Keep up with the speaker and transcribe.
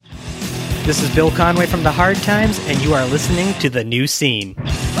This is Bill Conway from The Hard Times, and you are listening to The New Scene.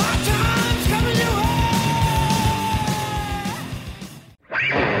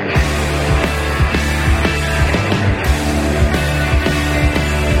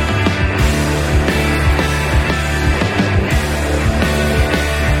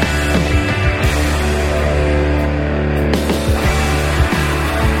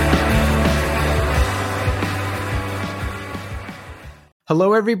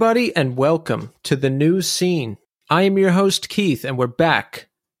 Hello, everybody, and welcome to The New Scene. I am your host, Keith, and we're back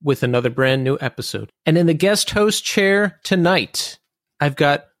with another brand new episode. And in the guest host chair tonight, I've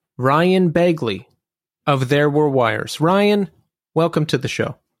got Ryan Begley of There Were Wires. Ryan, welcome to the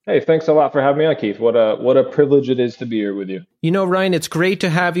show. Hey, thanks a lot for having me on, Keith. What a privilege it is to be here with you. You know, Ryan, it's great to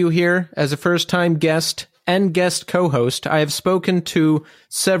have you here as a first-time guest and guest co-host. I have spoken to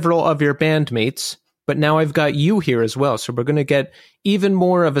several of your bandmates, but now I've got you here as well, so we're going to get even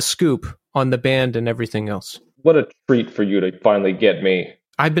more of a scoop on the band and everything else. What a treat for you to finally get me.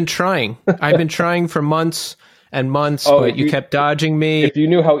 I've been trying. I've been trying for months and months, but you kept dodging me. If you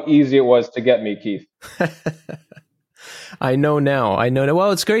knew how easy it was to get me, Keith. I know now.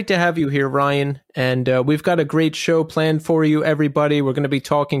 Well, it's great to have you here, Ryan, and we've got a great show planned for you, everybody. We're going to be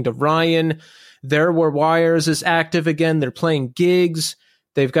talking to Ryan. There Were Wires is active again. They're playing gigs.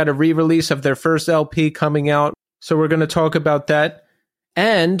 They've got a re-release of their first LP coming out, so we're going to talk about that.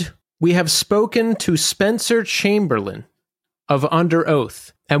 And we have spoken to Spencer Chamberlain of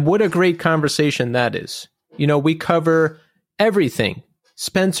Underoath, and what a great conversation that is. You know, we cover everything.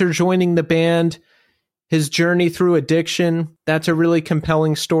 Spencer joining the band, his journey through addiction, that's a really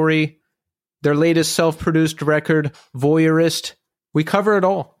compelling story. Their latest self-produced record, Voyeurist, we cover it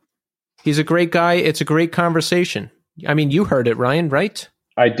all. He's a great guy. It's a great conversation. I mean, you heard it, Ryan, right?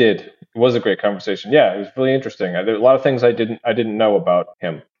 I did. It was a great conversation. Yeah, it was really interesting. There were a lot of things I didn't know about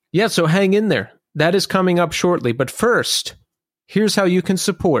him. Yeah, so hang in there. That is coming up shortly. But first, here's how you can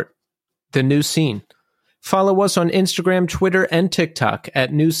support The New Scene. Follow us on Instagram, Twitter, and TikTok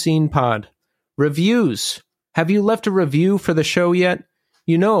at New Scene Pod. Reviews. Have you left a review for the show yet?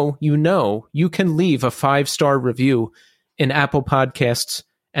 You know, you can leave a 5-star review in Apple Podcasts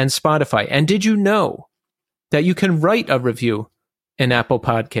and Spotify. And did you know that you can write a review in Apple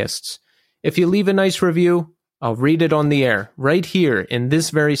Podcasts? If you leave a nice review, I'll read it on the air right here in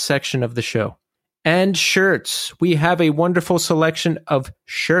this very section of the show. And shirts. We have a wonderful selection of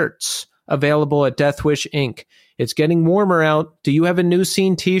shirts available at Death Wish Inc. It's getting warmer out. Do you have a New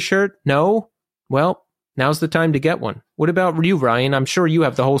Scene t-shirt? No? Well, now's the time to get one. What about you, Ryan? I'm sure you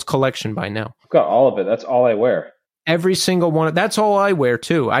have the whole collection by now. I've got all of it. That's all I wear. Every single one. That's all I wear,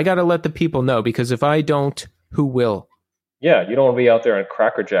 too. I got to let the people know, because if I don't, who will? Yeah, you don't want to be out there in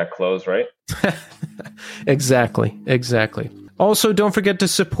Cracker Jack clothes, right? Exactly. Also, don't forget to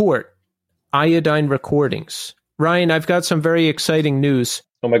support Iodine Recordings. Ryan, I've got some very exciting news.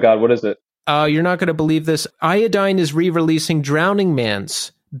 Oh my God, what is it? You're not going to believe this. Iodine is re-releasing Drowning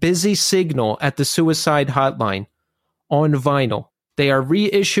Man's Busy Signal at the Suicide Hotline on vinyl. They are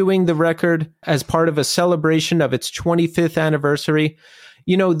reissuing the record as part of a celebration of its 25th anniversary.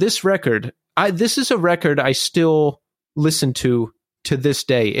 You know, this record, this is a record I still listen to this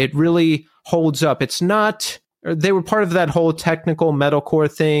day. It really holds up. It's not, they were part of that whole technical metalcore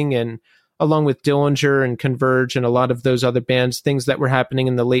thing, and along with Dillinger and Converge and a lot of those other bands, things that were happening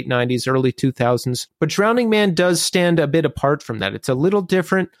in the late 90s, early 2000s. But Drowning Man does stand a bit apart from that. It's a little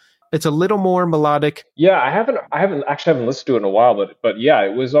different. It's a little more melodic. Yeah, I haven't listened to it in a while, but yeah,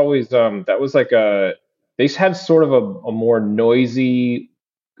 it was always, that was like they had sort of a more noisy,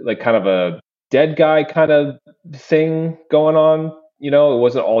 like kind of a dead guy kind of thing going on. You know, it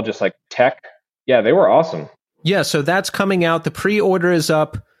wasn't all just like tech. Yeah, they were awesome. Yeah, so that's coming out. The pre-order is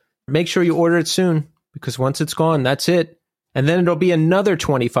up. Make sure you order it soon, because once it's gone, that's it. And then it'll be another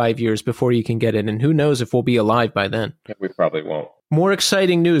 25 years before you can get it. And who knows if we'll be alive by then. Yeah, we probably won't. More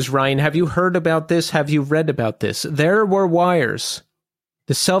exciting news, Ryan. Have you heard about this? Have you read about this? There Were Wires.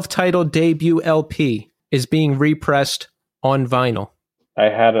 The self-titled debut LP is being repressed on vinyl. I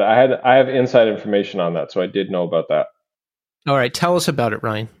have inside information on that, so I did know about that. All right, tell us about it,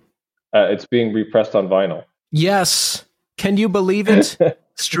 Ryan. It's being repressed on vinyl. Yes. Can you believe it?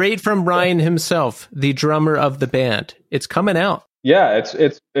 Straight from Ryan himself, the drummer of the band. It's coming out. Yeah,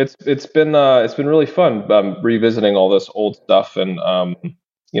 it's been really fun revisiting all this old stuff, and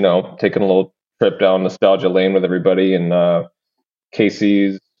taking a little trip down nostalgia lane with everybody. And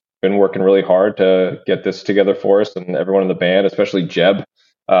Casey's been working really hard to get this together for us, and everyone in the band, especially Jeb,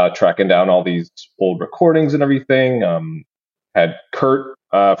 tracking down all these old recordings and everything. Had Kurt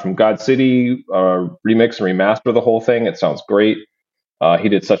from God City remix and remaster the whole thing. It sounds great. He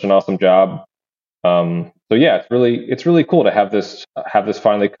did such an awesome job. So yeah, it's really cool to have this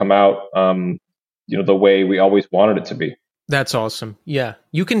finally come out, the way we always wanted it to be. That's awesome. Yeah.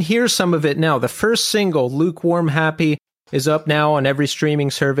 You can hear some of it now. The first single, Lukewarm Happy, is up now on every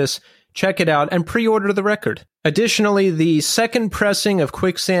streaming service. Check it out and pre-order the record. Additionally, the second pressing of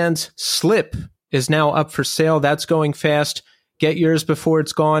Quicksand's Slip is now up for sale. That's going fast. Get yours before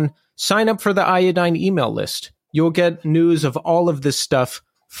it's gone. Sign up for the Iodine email list. You'll get news of all of this stuff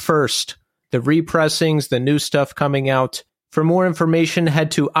first. The repressings, the new stuff coming out. For more information,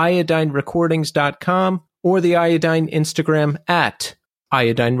 head to iodinerecordings.com or the Iodine Instagram at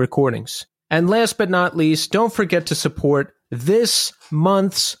Iodine Recordings. And last but not least, don't forget to support this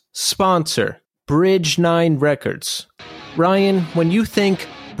month's sponsor, Bridge 9 Records. Ryan, when you think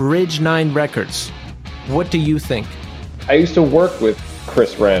Bridge 9 Records, what do you think? I used to work with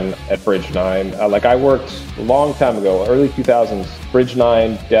Chris Wren at Bridge 9. I worked a long time ago, early 2000s, Bridge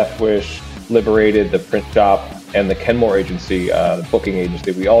 9, Death Wish, Liberated, the print shop, and the Kenmore agency, the booking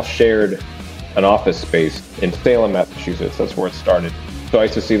agency. We all shared an office space in Salem, Massachusetts. That's where it started. So I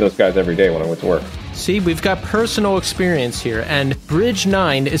used to see those guys every day when I went to work. See, we've got personal experience here, and Bridge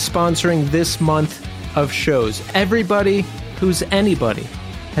 9 is sponsoring this month of shows. Everybody who's anybody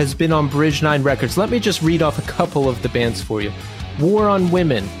has been on Bridge 9 Records. Let me just read off a couple of the bands for you. War on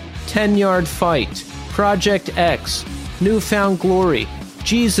Women, 10 Yard Fight, Project X, Newfound Glory,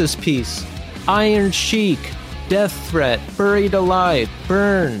 Jesus Piece, Iron Chic, Death Threat, Buried Alive,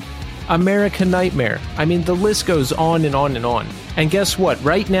 Burn, American Nightmare. I mean, the list goes on and on and on. And guess what?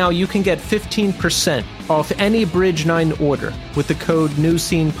 Right now, you can get 15% off any Bridge 9 order with the code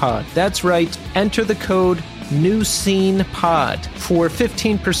NewScenePod. That's right. Enter the code NewScenePod for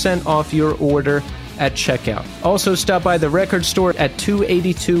 15% off your order at checkout. Also, stop by the record store at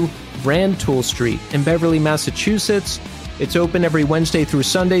 282 Rantoul Street in Beverly, Massachusetts. It's open every Wednesday through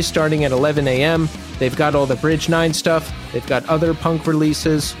Sunday starting at 11 a.m. They've got all the Bridge 9 stuff. They've got other punk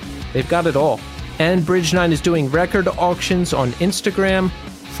releases. They've got it all. And Bridge 9 is doing record auctions on Instagram.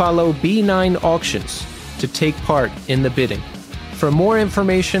 Follow B9 Auctions to take part in the bidding. For more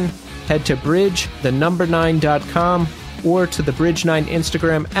information, head to bridge9.com or to the Bridge 9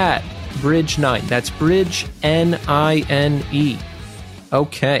 Instagram at Bridge9. That's Bridge, N-I-N-E.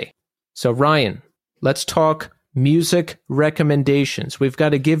 Okay. So Ryan, let's talk music recommendations. We've got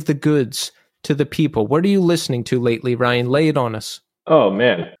to give the goods to the people. What are you listening to lately, Ryan? Lay it on us. Oh,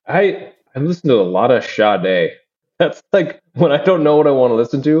 man. I listen to a lot of Sade. That's like when I don't know what I want to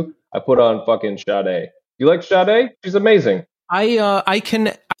listen to, I put on fucking Sade. You like Sade? She's amazing. I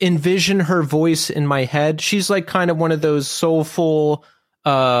can envision her voice in my head. She's like kind of one of those soulful,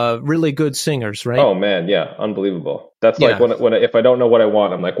 really good singers, right? Oh man, yeah, unbelievable. That's like when if I don't know what I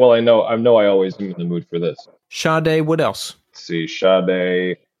want, I'm like, well, I know I always am in the mood for this. Sade, what else? Let's see,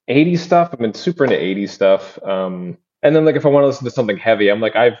 Sade, 80s stuff. I've been super into 80s stuff. And then like if I want to listen to something heavy, I'm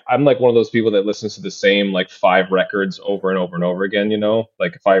like I'm like one of those people that listens to the same like 5 records over and over and over again. You know,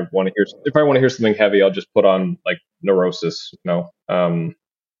 like if I want to hear something heavy, I'll just put on like Neurosis. You know, and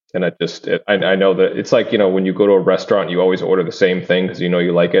I know that it's like, you know, when you go to a restaurant, you always order the same thing because you know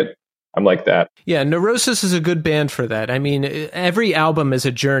you like it. I'm like that. Yeah, Neurosis is a good band for that. I mean, every album is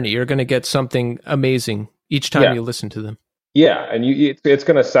a journey. You're going to get something amazing each time you listen to them. Yeah, and it's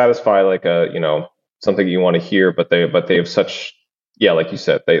going to satisfy like a, you know, something you want to hear, but they have such, like you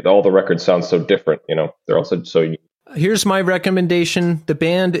said, all the records sound so different, you know. They're also so unique. Here's my recommendation. The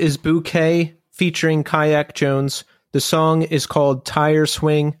band is Bouquet featuring Kayak Jones. The song is called Tire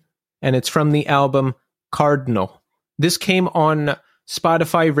Swing, and it's from the album Cardinal. This came on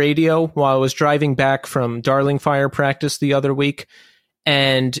Spotify radio while I was driving back from Darling Fire practice the other week.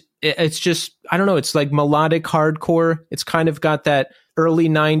 And it's just, I don't know, it's like melodic hardcore. It's kind of got that early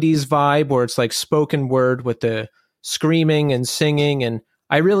 90s vibe where it's like spoken word with the screaming and singing. And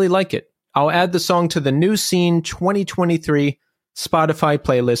I really like it. I'll add the song to the New Scene 2023 Spotify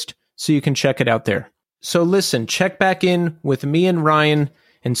playlist so you can check it out there. So listen, check back in with me and Ryan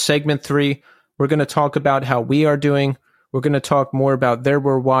in segment 3. We're going to talk about how we are doing. We're going to talk more about There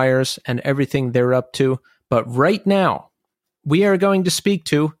Were Wires and everything they're up to. But right now, we are going to speak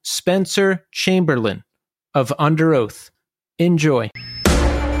to Spencer Chamberlain of Underoath. Enjoy.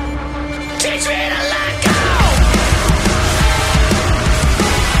 Teach me to let go!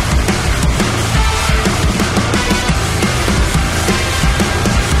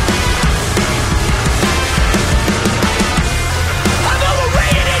 I'm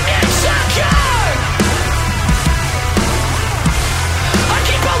overrated and insecure. I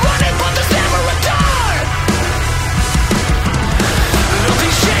keep on running, but there's never a turn.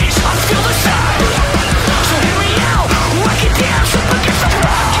 Nothing's changed, I'm still the same. So hear me out, I can dance up against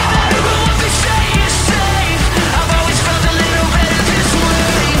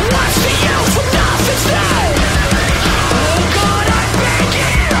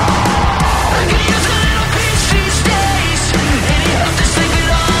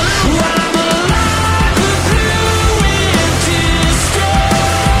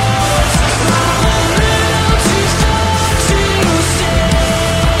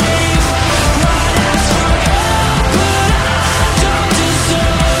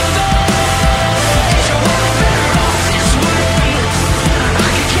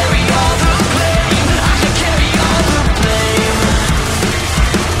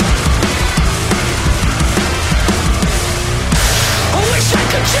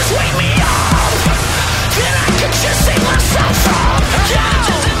could just wake me up, then I could just save myself up. Yeah.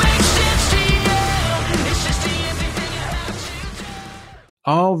 Doesn't make sense to you. It's just the empty thing you have to do.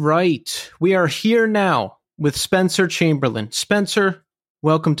 All right. We are here now with Spencer Chamberlain. Spencer,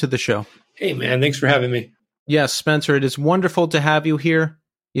 welcome to the show. Hey, man. Thanks for having me. Yes, Spencer, it is wonderful to have you here.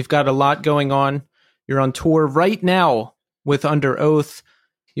 You've got a lot going on. You're on tour right now with Underoath.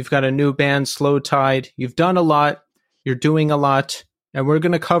 You've got a new band, Slow Tide. You've done a lot. You're doing a lot. And we're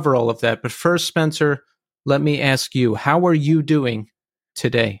going to cover all of that. But first, Spencer, let me ask you, how are you doing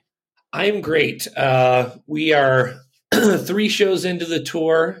today? I'm great. We are 3 shows into the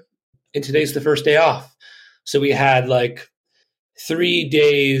tour, and today's the first day off. So we had like 3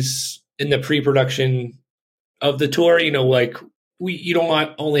 days in the pre-production of the tour. You know, like you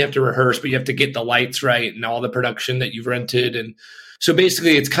don't only have to rehearse, but you have to get the lights right and all the production that you've rented. And so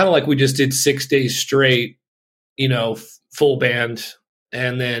basically it's kind of like we just did 6 days straight, you know, full band.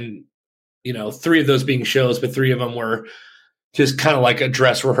 And then, you know, 3 of those being shows, but 3 of them were just kind of like a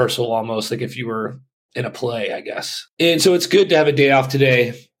dress rehearsal, almost like if you were in a play, I guess. And so it's good to have a day off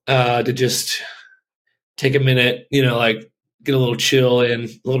today, to just take a minute, you know, like get a little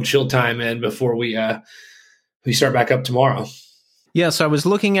chill time in before we start back up tomorrow. Yes, I was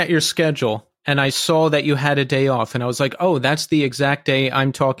looking at your schedule and I saw that you had a day off and I was like, oh, that's the exact day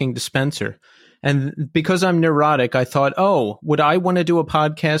I'm talking to Spencer. And because I'm neurotic, I thought, oh, would I want to do a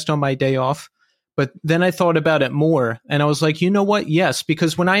podcast on my day off? But then I thought about it more and I was like, you know what? Yes,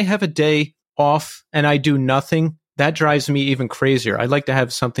 because when I have a day off and I do nothing, that drives me even crazier. I like to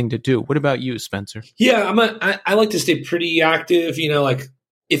have something to do. What about you, Spencer? Yeah, I like to stay pretty active. You know, like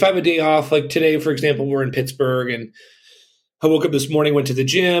if I have a day off, like today, for example, we're in Pittsburgh and I woke up this morning, went to the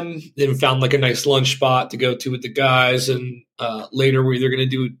gym, then found like a nice lunch spot to go to with the guys. And later we're either going to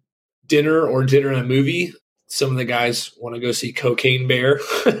do dinner and a movie. Some of the guys want to go see Cocaine Bear.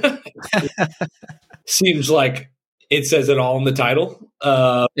 Seems like it says it all in the title.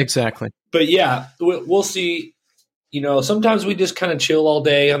 Exactly. But yeah, we'll see. You know, sometimes we just kind of chill all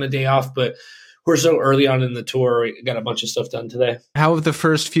day on a day off, but we're so early on in the tour. We got a bunch of stuff done today. How have the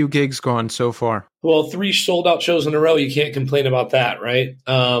first few gigs gone so far? Well, 3 sold out shows in a row. You can't complain about that, right?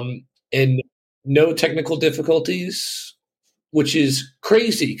 And no technical difficulties, which is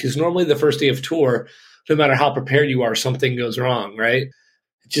crazy because normally the first day of tour, no matter how prepared you are, something goes wrong, right?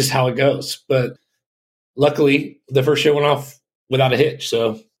 It's just how it goes. But luckily, the first show went off without a hitch.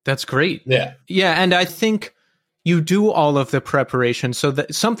 So that's great. Yeah. Yeah. And I think you do all of the preparation so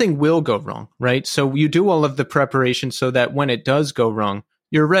that something will go wrong, right? So you do all of the preparation so that when it does go wrong,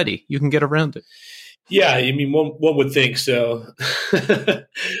 you're ready. You can get around it. Yeah, I mean, one would think so.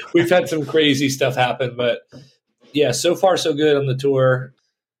 We've had some crazy stuff happen, but yeah, so far so good on the tour.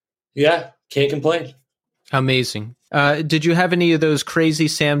 Yeah, can't complain. Amazing. Did you have any of those crazy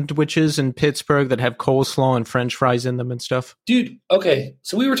sandwiches in Pittsburgh that have coleslaw and French fries in them and stuff? Dude, okay.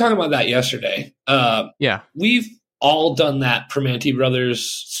 So we were talking about that yesterday. Yeah. We've all done that. Primanti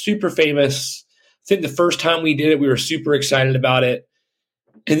Brothers, super famous. I think the first time we did it, we were super excited about it.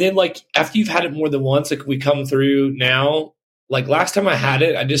 And then like after you've had it more than once, like we come through now, like last time I had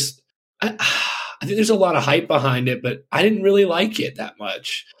it, I think there's a lot of hype behind it, but I didn't really like it that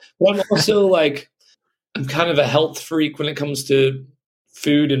much. But I'm also like, I'm kind of a health freak when it comes to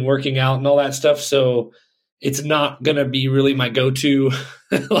food and working out and all that stuff. So it's not going to be really my go-to.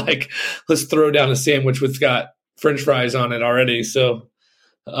 Like, let's throw down a sandwich with got French fries on it already. So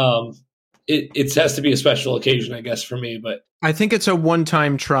it has to be a special occasion, I guess, for me. But I think it's a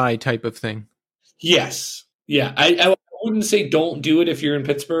one-time try type of thing. Yes. Yeah. I wouldn't say don't do it if you're in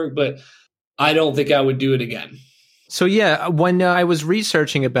Pittsburgh, but I don't think I would do it again. So yeah, when I was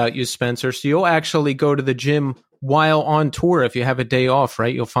researching about you, Spencer, so you'll actually go to the gym while on tour if you have a day off,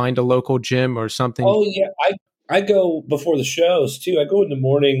 right? You'll find a local gym or something. Oh yeah, I go before the shows too. I go in the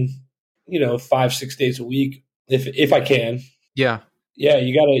morning, 5-6 days a week if I can. Yeah, yeah.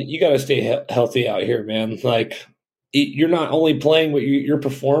 You gotta stay healthy out here, man. Like you're not only playing, but you're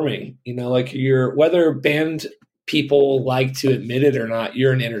performing. Like whether band people like to admit it or not,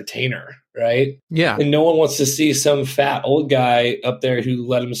 you're an entertainer. Right? Yeah. And no one wants to see some fat old guy up there who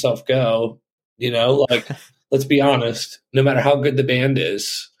let himself go, like, let's be honest, no matter how good the band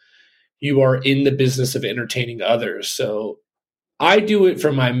is, you are in the business of entertaining others. So I do it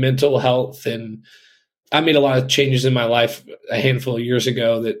for my mental health. And I made a lot of changes in my life a handful of years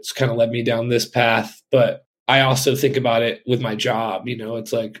ago that's kind of led me down this path. But I also think about it with my job.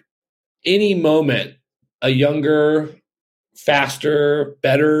 It's like any moment, a younger, faster,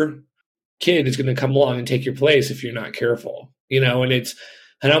 better kid is going to come along and take your place if you're not careful, and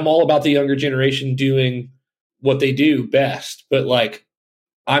I'm all about the younger generation doing what they do best, but like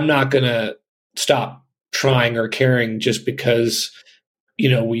I'm not going to stop trying or caring just because,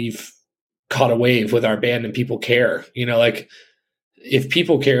 we've caught a wave with our band and people care. Like if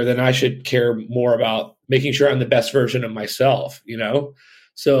people care, then I should care more about making sure I'm the best version of myself,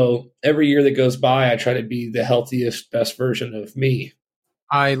 So every year that goes by, I try to be the healthiest, best version of me.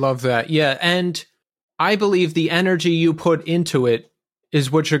 I love that. Yeah. And I believe the energy you put into it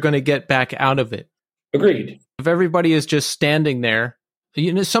is what you're going to get back out of it. Agreed. If everybody is just standing there,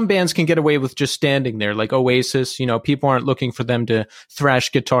 some bands can get away with just standing there, like Oasis. People aren't looking for them to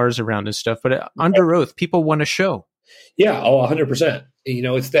thrash guitars around and stuff. But Underoath, people want a show. Yeah, 100%.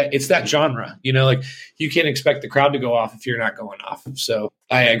 It's that genre. Like you can't expect the crowd to go off if you're not going off. So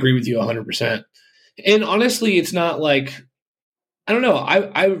I agree with you 100%. And honestly, it's not like, I don't know.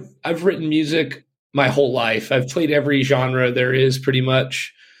 I've written music my whole life. I've played every genre there is pretty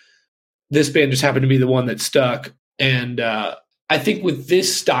much. This band just happened to be the one that stuck. And I think with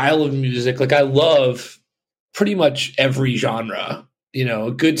this style of music, like I love pretty much every genre.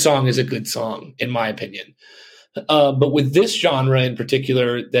 A good song is a good song, in my opinion. But with this genre in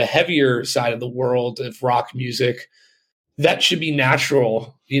particular, the heavier side of the world of rock music, that should be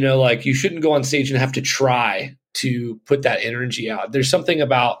natural. Like you shouldn't go on stage and have to try to put that energy out. There's something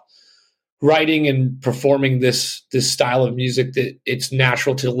about writing and performing this style of music that it's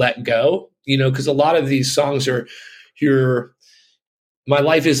natural to let go, because a lot of these songs are my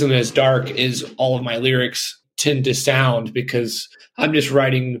life isn't as dark as all of my lyrics tend to sound, because I'm just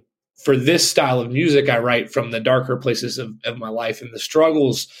writing for this style of music. I write from the darker places of my life and the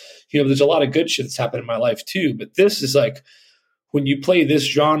struggles. There's a lot of good shit that's happened in my life too, but this is like when you play this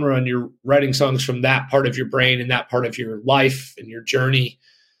genre and you're writing songs from that part of your brain and that part of your life and your journey,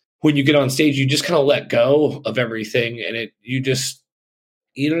 when you get on stage, you just kind of let go of everything, and you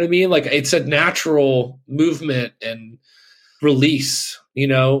know what I mean? Like it's a natural movement and release,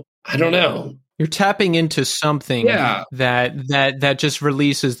 I don't know. You're tapping into something that just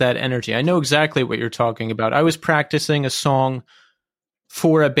releases that energy. I know exactly what you're talking about. I was practicing a song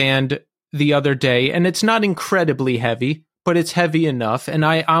for a band the other day, and it's not incredibly heavy, but it's heavy enough. And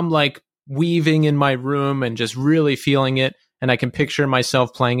I'm like weaving in my room and just really feeling it. And I can picture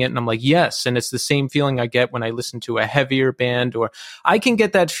myself playing it. And I'm like, yes. And it's the same feeling I get when I listen to a heavier band, or I can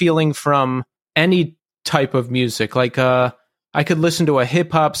get that feeling from any type of music. Like, I could listen to a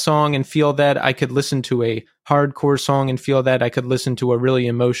hip hop song and feel that. I could listen to a hardcore song and feel that. I could listen to a really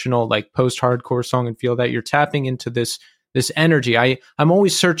emotional, like post-hardcore song and feel that. You're tapping into this energy. I'm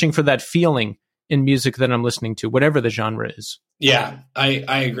always searching for that feeling in music that I'm listening to, whatever the genre is. Yeah, I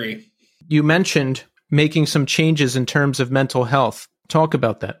agree. You mentioned making some changes in terms of mental health. Talk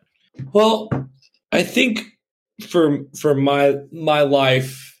about that. Well, I think for my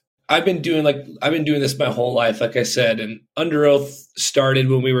life, I've been doing this my whole life, like I said, and Underoath started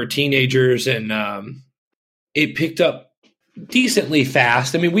when we were teenagers, and it picked up decently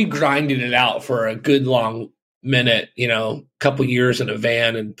fast. I mean, we grinded it out for a good long minute, couple years in a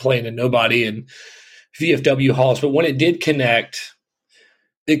van and playing to nobody and VFW halls. But when it did connect,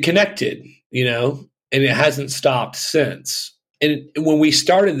 it connected, and it hasn't stopped since. And when we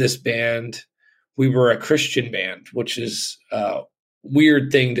started this band, we were a Christian band, which is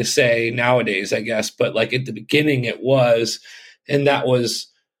weird thing to say nowadays, I guess, but like at the beginning it was, and that was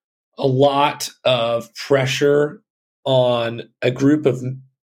a lot of pressure on a group of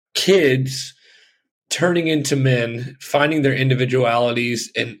kids turning into men, finding their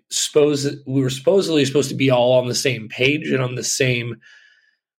individualities, and we were supposedly supposed to be all on the same page and on the same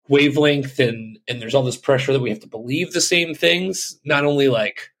wavelength, and there's all this pressure that we have to believe the same things, not only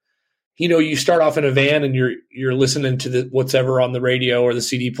like you start off in a van and you're listening to whatever on the radio or the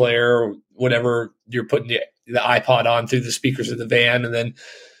CD player or whatever you're putting the iPod on through the speakers of the van. And then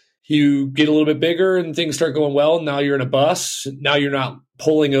you get a little bit bigger and things start going well. Now you're in a bus. Now you're not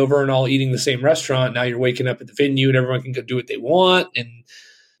pulling over and all eating the same restaurant. Now you're waking up at the venue and everyone can go do what they want. And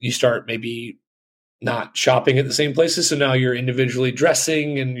you start maybe not shopping at the same places. So now you're individually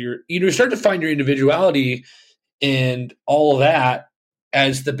dressing and you start to find your individuality and all of that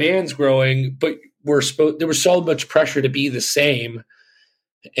as the band's growing, but there was so much pressure to be the same.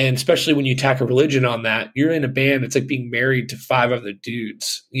 And especially when you tack a religion on that, you're in a band. It's like being married to 5 other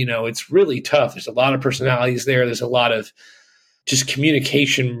dudes. It's really tough. There's a lot of personalities there. There's a lot of just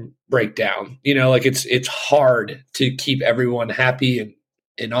communication breakdown. Like it's hard to keep everyone happy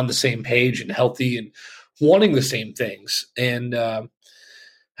and on the same page and healthy and wanting the same things. And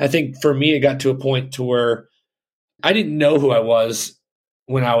I think for me, it got to a point to where I didn't know who I was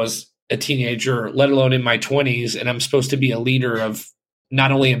when I was a teenager, let alone in my 20s. And I'm supposed to be a leader of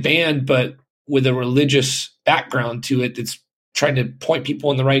not only a band, but with a religious background to it. It's trying to point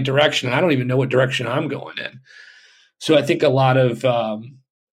people in the right direction. And I don't even know what direction I'm going in. So I think a lot of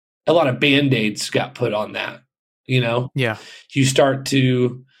Band-Aids got put on that, you know? Yeah. You start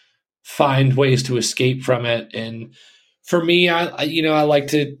to find ways to escape from it. And for me, I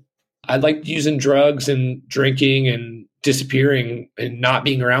like using drugs and drinking and disappearing and not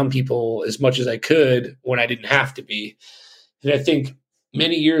being around people as much as I could when I didn't have to be. And I think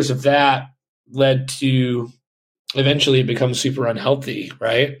many years of that led to eventually it becomes super unhealthy,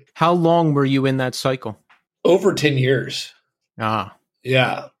 right? How long were you in that cycle? Over 10 years. Ah.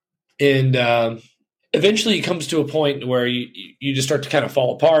 Yeah. And eventually it comes to a point where you just start to kind of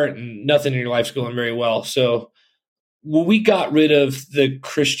fall apart and nothing in your life's going very well. So when we got rid of the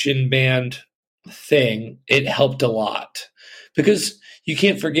Christian band thing, it helped a lot, because you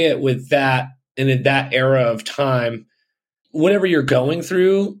can't forget with that and in that era of time, whatever you're going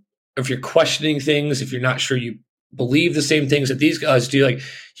through, if you're questioning things, if you're not sure you believe the same things that these guys do, like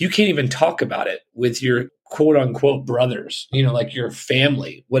you can't even talk about it with your quote unquote brothers, you know, like your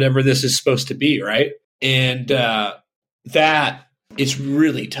family, whatever this is supposed to be. Right. And that is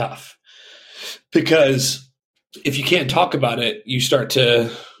really tough, because if you can't talk about it, you start to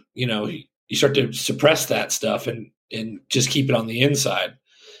suppress that stuff and just keep it on the inside.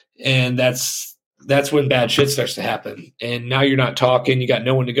 And that's when bad shit starts to happen. And now you're not talking, you got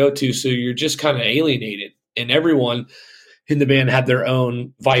no one to go to. So you're just kind of alienated, and everyone in the band had their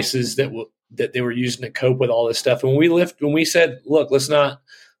own vices that they were using to cope with all this stuff. And when we said, look, let's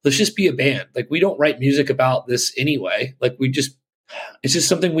just be a band. Like, we don't write music about this anyway. Like, it's just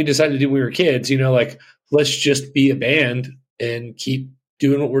something we decided to do when we were kids, you know, like, let's just be a band and keep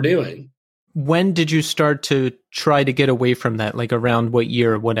doing what we're doing. When did you start to try to get away from that? Like, around what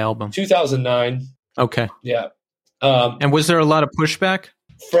year, what album? 2009. Okay. Yeah. And was there a lot of pushback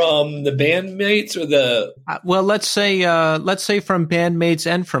from the bandmates or the? Well, let's say from bandmates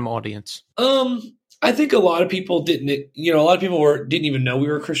and from audience. I think a lot of people didn't even know we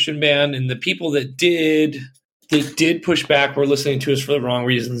were a Christian band, and the people that did push back were listening to us for the wrong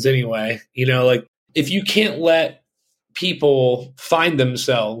reasons anyway. You know, like, if you can't let people find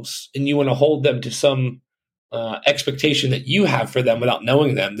themselves and you want to hold them to some expectation that you have for them without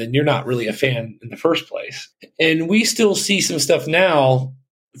knowing them, then you're not really a fan in the first place. And we still see some stuff now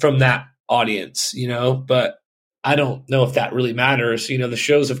from that audience, you know, but I don't know if that really matters. You know, the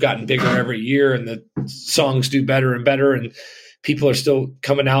shows have gotten bigger every year and the songs do better and better, and people are still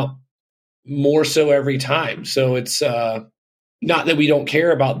coming out more so every time. So it's not that we don't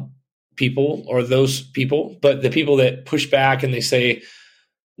care about people or those people, but the people that push back and they say,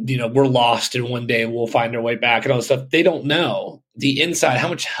 you know, we're lost and one day we'll find our way back and all this stuff, they don't know the inside, how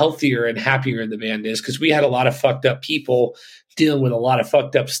much healthier and happier the band is, because we had a lot of fucked up people dealing with a lot of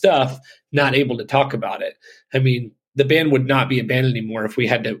fucked up stuff, not able to talk about it. I mean, the band would not be a band anymore if we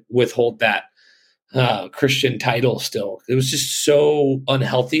had to withhold that Christian title still. It was just so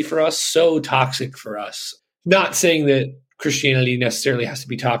unhealthy for us, so toxic for us. Not saying that Christianity necessarily has to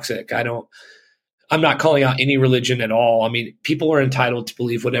be toxic. I'm not calling out any religion at all. I mean, people are entitled to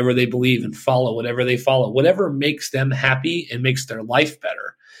believe whatever they believe and follow whatever they follow, whatever makes them happy and makes their life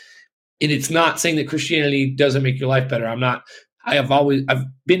better. And it's not saying that Christianity doesn't make your life better. I've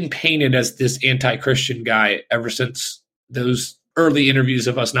been painted as this anti-Christian guy ever since those early interviews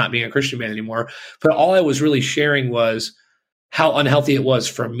of us not being a Christian band anymore. But all I was really sharing was how unhealthy it was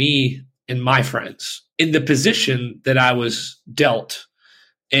for me and my friends in the position that I was dealt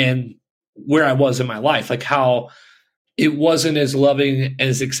and where I was in my life, like how it wasn't as loving,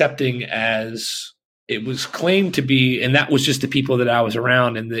 as accepting as it was claimed to be. And that was just the people that I was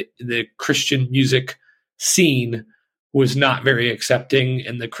around, and the Christian music scene was not very accepting,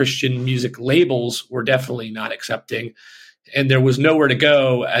 and the Christian music labels were definitely not accepting. And there was nowhere to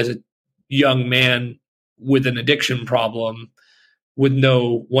go as a young man with an addiction problem with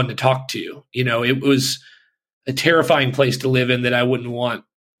no one to talk to. You know, it was a terrifying place to live in that I wouldn't want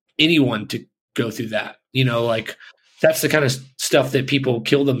anyone to go through that. You know, like, that's the kind of stuff that people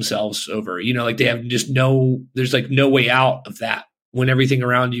kill themselves over. You know, like, they have just there's like no way out of that when everything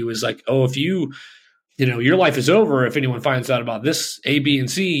around you is like, oh, if you know, your life is over if anyone finds out about this A, B, and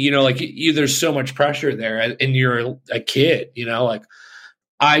C. You know, like, there's so much pressure there, and you're a kid. You know, like,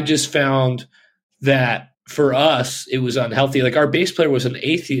 I just found that for us, it was unhealthy. Like, our bass player was an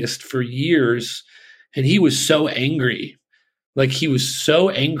atheist for years, and he was so angry. Like, he was so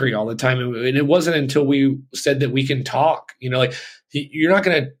angry all the time. And it wasn't until we said that we can talk, you know, like, you're not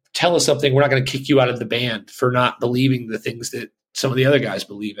going to tell us something. We're not going to kick you out of the band for not believing the things that some of the other guys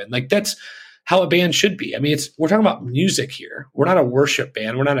believe in. Like, that's how a band should be. I mean, we're talking about music here. We're not a worship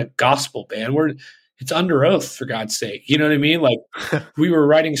band. We're not a gospel band. it's under oath, for God's sake. You know what I mean? Like we were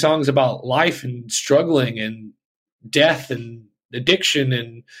writing songs about life and struggling and death and addiction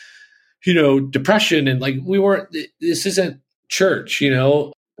and, depression. And like, this isn't church,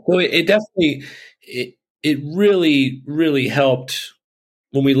 So it definitely, it really, really helped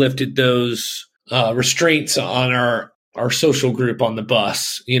when we lifted those restraints on our social group on the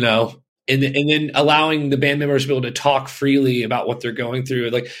bus, and then allowing the band members to be able to talk freely about what they're going through,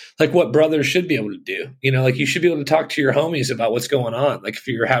 like what brothers should be able to do. Like you should be able to talk to your homies about what's going on. Like if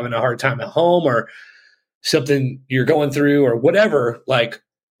you're having a hard time at home or something you're going through or whatever, like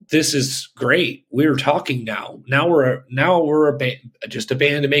this is great. We're talking now. Now we're a band, just a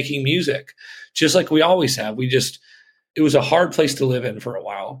band making music, just like we always have. It was a hard place to live in for a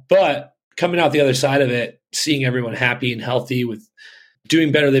while, but coming out the other side of it, seeing everyone happy and healthy with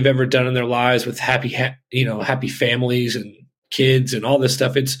doing better they've ever done in their lives with happy families and kids and all this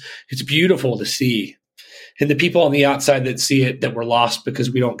stuff. It's beautiful to see. And the people on the outside that see it, that we're lost because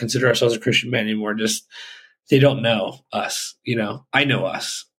we don't consider ourselves a Christian band anymore, they don't know us. I know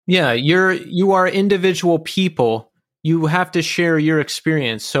us. Yeah. You are individual people. You have to share your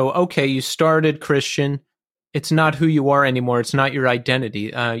experience. So, okay, you started Christian. It's not who you are anymore. It's not your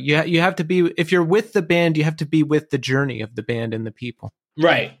identity. You have to be, if you're with the band, you have to be with the journey of the band and the people.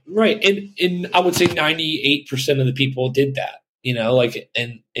 Right. And I would say 98% of the people did that,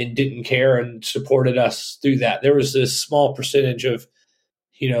 and didn't care and supported us through that. There was this small percentage of,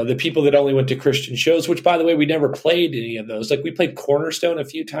 the people that only went to Christian shows, which by the way, we never played any of those. Like we played Cornerstone a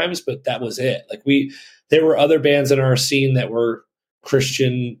few times, but that was it. Like there were other bands in our scene that were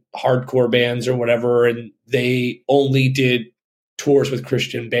Christian hardcore bands or whatever, and they only did tours with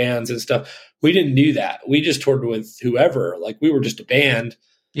Christian bands and stuff. We didn't do that. We just toured with whoever. Like we were just a band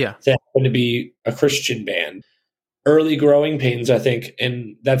that happened to be a Christian band. Early growing pains, I think,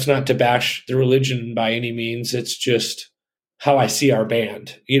 and that's not to bash the religion by any means. It's just how I see our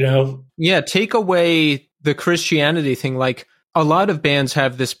band, Yeah, take away the Christianity thing. Like a lot of bands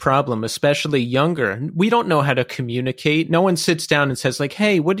have this problem, especially younger. We don't know how to communicate. No one sits down and says like,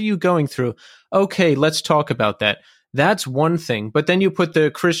 hey, what are you going through? Okay, let's talk about that. That's one thing. But then you put the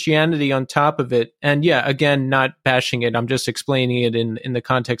Christianity on top of it. And yeah, again, not bashing it. I'm just explaining it in the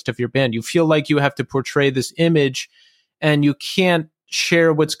context of your band. You feel like you have to portray this image and you can't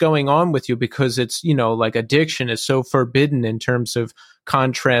share what's going on with you because it's, like addiction is so forbidden in terms of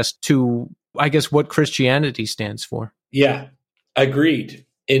contrast to, I guess, what Christianity stands for. Yeah, agreed.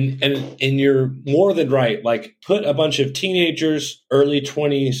 And you're more than right. Like put a bunch of teenagers, early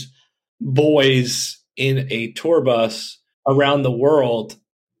 20s boys in a tour bus around the world.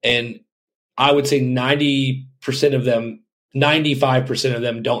 And I would say 90% of them, 95% of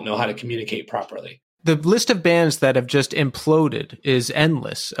them don't know how to communicate properly. The list of bands that have just imploded is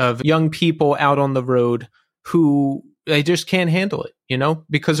endless, of young people out on the road who they just can't handle it,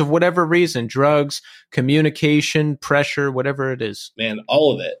 because of whatever reason, drugs, communication, pressure, whatever it is. Man,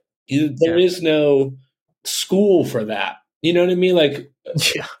 all of it. There is no school for that. You know what I mean? Like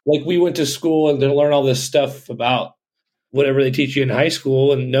we went to school and to learn all this stuff about whatever they teach you in high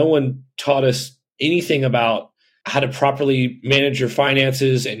school, and no one taught us anything about how to properly manage your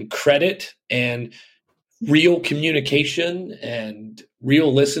finances and credit and real communication and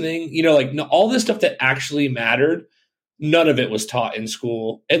real listening. All this stuff that actually mattered, none of it was taught in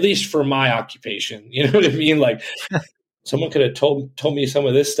school, at least for my occupation. You know what I mean? Like someone could have told me some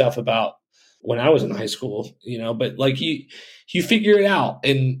of this stuff about when I was in high school, but like you figure it out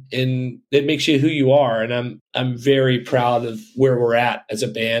and it makes you who you are. And I'm very proud of where we're at as a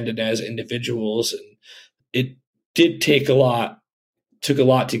band and as individuals. And it did take took a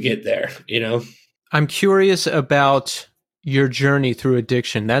lot to get there, I'm curious about your journey through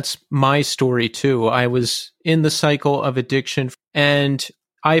addiction. That's my story too. I was in the cycle of addiction and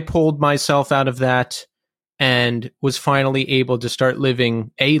I pulled myself out of that and was finally able to start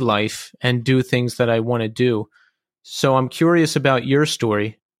living a life and do things that I want to do. So I'm curious about your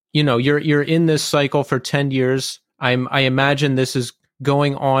story. You're in this cycle for 10 years. I imagine this is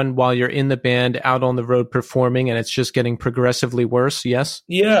going on while you're in the band, out on the road performing, and it's just getting progressively worse. Yes?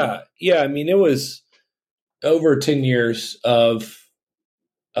 Yeah. I mean, it was over 10 years of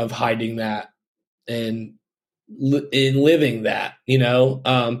hiding that and in living that,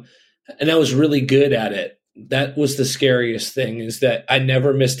 and I was really good at it. That was the scariest thing, is that I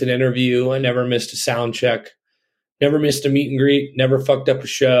never missed an interview. I never missed a sound check, never missed a meet and greet, never fucked up a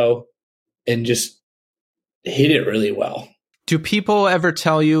show, and just hit it really well. Do people ever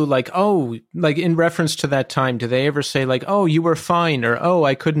tell you like, oh, like in reference to that time, do they ever say like, oh, you were fine, or, oh,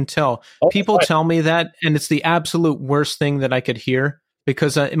 I couldn't tell? People tell me that, and it's the absolute worst thing that I could hear,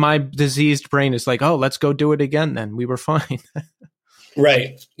 because my diseased brain is like, oh, let's go do it again. Then we were fine.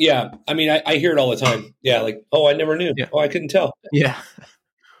 Right. Yeah. I mean, I hear it all the time. Yeah. Like, oh, I never knew. Yeah. Oh, I couldn't tell. Yeah.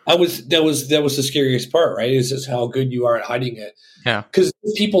 That was the scariest part, right? Is just how good you are at hiding it. Yeah. Because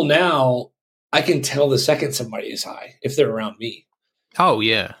people now, I can tell the second somebody is high if they're around me. Oh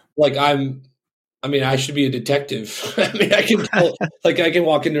yeah. Like I should be a detective. I mean, I can tell, like I can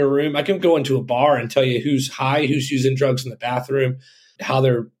walk into a room, I can go into a bar and tell you who's high, who's using drugs in the bathroom, how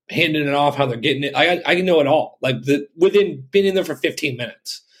they're handing it off, how they're getting it. I can know it all. Like within being in there for 15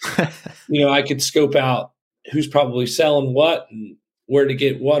 minutes, I could scope out who's probably selling what and where to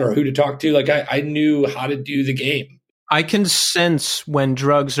get what or who to talk to. Like I knew how to do the game. I can sense when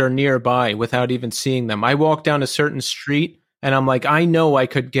drugs are nearby without even seeing them. I walk down a certain street and I'm like, I know I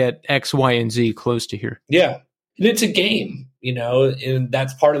could get X, Y, and Z close to here. Yeah. And it's a game, and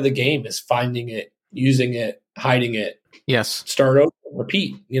that's part of the game is finding it, using it, hiding it. Yes. Start over,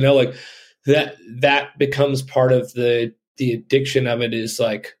 repeat, like that becomes part of the addiction of it is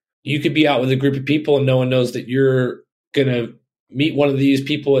like, you could be out with a group of people and no one knows that you're going to meet one of these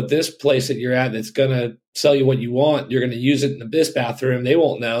people at this place that you're at that's going to sell you what you want. You're going to use it in this bathroom. They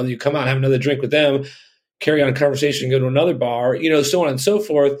won't know. You come out, have another drink with them, carry on a conversation, go to another bar, so on and so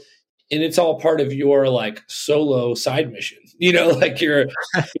forth. And it's all part of your like solo side mission, like you're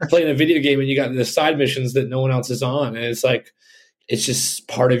playing a video game and you got the side missions that no one else is on. And it's like, it's just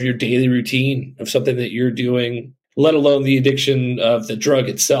part of your daily routine of something that you're doing, let alone the addiction of the drug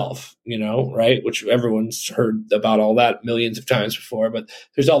itself, right? Which everyone's heard about all that millions of times before, but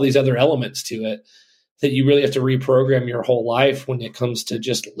there's all these other elements to it that you really have to reprogram your whole life when it comes to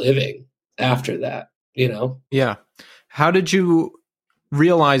just living after that, Yeah. How did you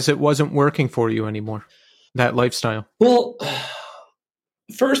realize it wasn't working for you anymore, that lifestyle? Well,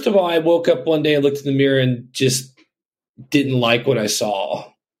 first of all, I woke up one day and looked in the mirror and just didn't like what I saw.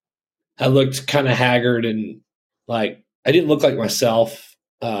 I looked kind of haggard and like, I didn't look like myself.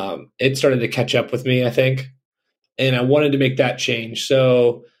 It started to catch up with me, I think. And I wanted to make that change.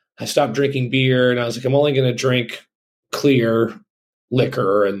 So I stopped drinking beer and I was like, I'm only going to drink clear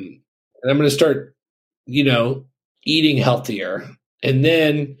liquor and I'm going to start, eating healthier. And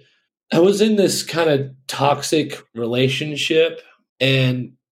then I was in this kind of toxic relationship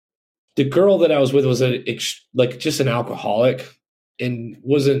and the girl that I was with was just an alcoholic and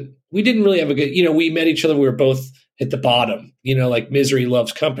we didn't really have a good, we met each other. We were both at the bottom, like misery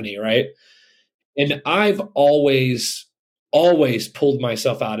loves company. Right. And I've always pulled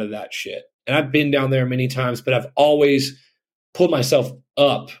myself out of that shit. And I've been down there many times, but I've always pulled myself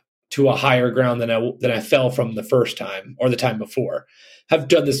up to a higher ground than I fell from the first time or the time before. I've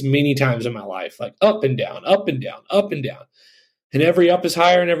done this many times in my life, like up and down, up and down, up and down. And every up is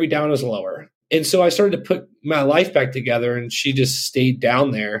higher and every down is lower. And so I started to put my life back together and she just stayed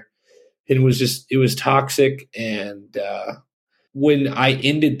down there. And it was toxic. And when I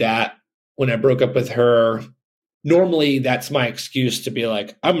ended that, when I broke up with her, normally that's my excuse to be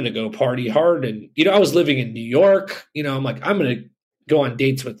like, I'm going to go party hard. And, I was living in New York, I'm like, I'm going to go on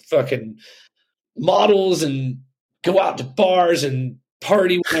dates with fucking models and go out to bars and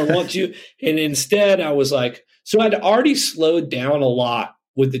party when I want to. And instead I was like, so I'd already slowed down a lot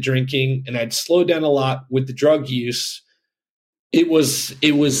with the drinking and I'd slowed down a lot with the drug use. It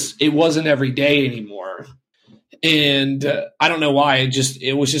wasn't every day anymore. And I don't know why.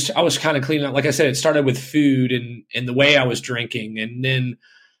 I was kind of cleaning up. Like I said, it started with food and the way I was drinking. And then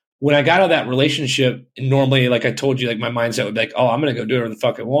when I got out of that relationship, and normally, like I told you, like my mindset would be like, oh, I'm going to go do whatever the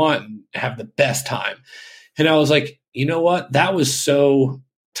fuck I want and have the best time. And I was like, you know what? That was so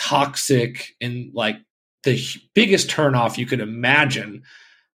toxic and like the biggest turnoff you could imagine.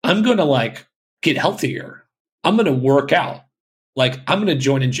 I'm going to like get healthier. I'm going to work out. Like I'm going to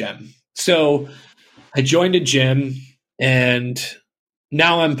join a gym. So I joined a gym and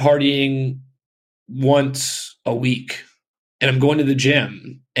now I'm partying once a week and I'm going to the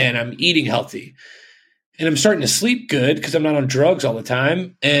gym and I'm eating healthy and I'm starting to sleep good because I'm not on drugs all the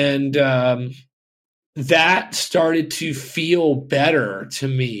time. And that started to feel better to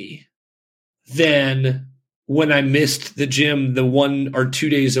me than when I missed the gym the 1 or 2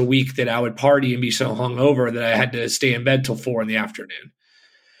 days a week that I would party and be so hungover that I had to stay in bed till 4 p.m.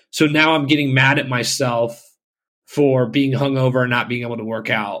 So now I'm getting mad at myself for being hungover and not being able to work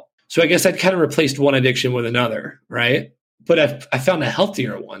out. So I guess I'd kind of replaced one addiction with another, right? But I found a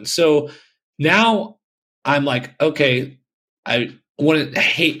healthier one. So now I'm like, okay, I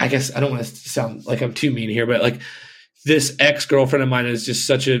guess I don't want to sound like I'm too mean here, but like this ex-girlfriend of mine is just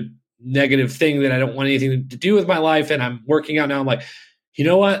such a negative thing that I don't want anything to do with my life. And I'm working out now. I'm like, you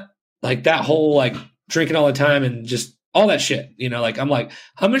know what? Like that whole like drinking all the time and just all that shit. Like I'm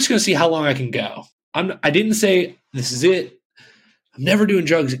just going to see how long I can go. I didn't say this is it. I'm never doing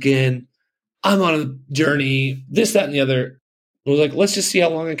drugs again. I'm on a journey, this, that, and the other. I was like, let's just see how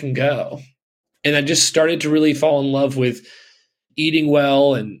long I can go. And I just started to really fall in love with eating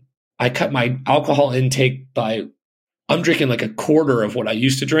well. And I cut my alcohol intake I'm drinking like a quarter of what I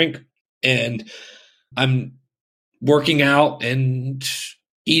used to drink. And I'm working out and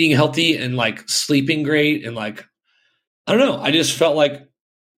eating healthy and like sleeping great. And like, I don't know. I just felt like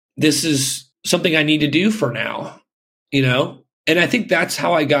this is something I need to do for now, And I think that's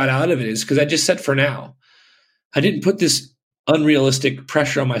how I got out of it, is because I just said for now. I didn't put this unrealistic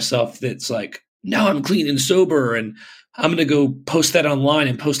pressure on myself that's like, now I'm clean and sober and I'm going to go post that online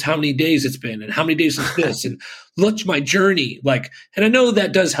and post how many days it's been and how many days is this and look my journey. And I know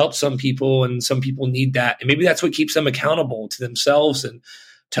that does help some people, and some people need that. And maybe that's what keeps them accountable to themselves and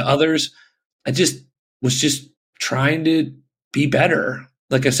to others. I just was trying to be better.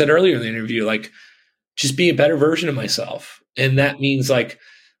 Like I said earlier in the interview, like just be a better version of myself. And that means like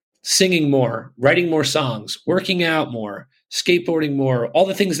singing more, writing more songs, working out more, skateboarding more, all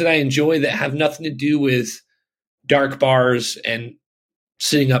the things that I enjoy that have nothing to do with dark bars and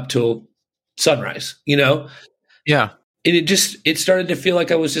sitting up till sunrise, Yeah. And it started to feel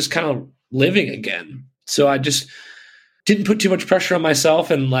like I was just kind of living again. So I just didn't put too much pressure on myself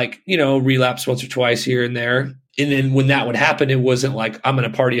and relapse once or twice here and there. And then when that would happen, it wasn't like I'm going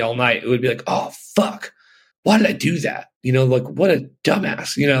to party all night. It would be like, oh, fuck. Why did I do that? Like what a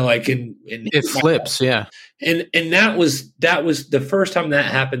dumbass, and it flips. Yeah. And that was the first time that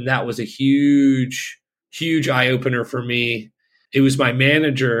happened. That was a huge, huge eye opener for me. It was my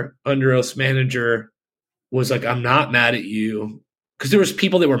manager, Underoath's manager, was like, I'm not mad at you. Cause there was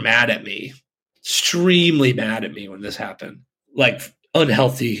people that were mad at me, extremely mad at me when this happened, like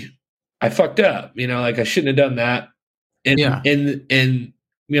unhealthy. I fucked up, like I shouldn't have done that. And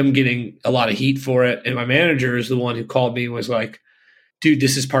I'm getting a lot of heat for it. And my manager is the one who called me and was like, dude,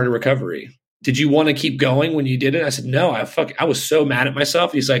 this is part of recovery. Did you want to keep going when you did it? I said, no, I was so mad at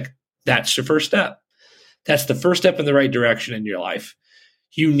myself. He's like, that's the first step. That's the first step in the right direction in your life.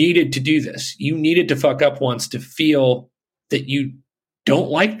 You needed to do this. You needed to fuck up once to feel that you don't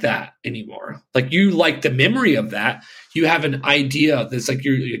like that anymore. Like you like the memory of that. You have an idea that's like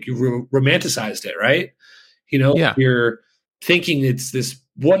you romanticized it, right? You're thinking it's this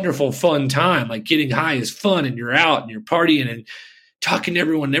wonderful, fun time. Like getting high is fun, and you're out and you're partying and talking to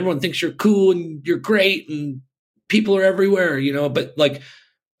everyone. And everyone thinks you're cool and you're great and people are everywhere, But like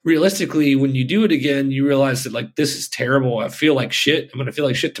realistically, when you do it again, you realize that like this is terrible. I feel like shit. I'm going to feel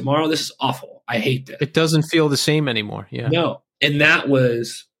like shit tomorrow. This is awful. I hate this. It doesn't feel the same anymore. Yeah. No. And that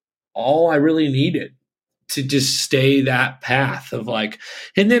was all I really needed to just stay that path of like,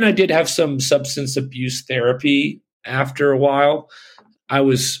 and then I did have some substance abuse therapy after a while. I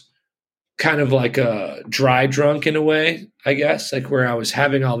was kind of like a dry drunk in a way, I guess, like where I was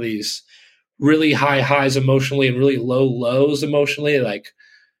having all these really high highs emotionally and really low lows emotionally. Like,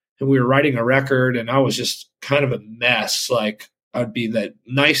 and we were writing a record and I was just kind of a mess. Like I'd be the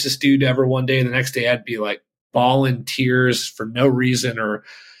nicest dude ever one day, and the next day I'd be like bawling tears for no reason, or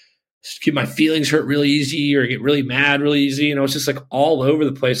just get my feelings hurt really easy, or get really mad really easy. It's just like all over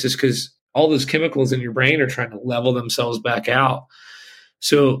the place, just because all those chemicals in your brain are trying to level themselves back out.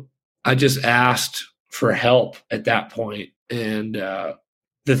 So I just asked for help at that point, and the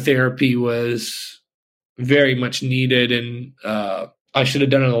therapy was very much needed, and I should have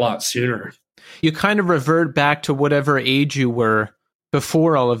done it a lot sooner. You kind of revert back to whatever age you were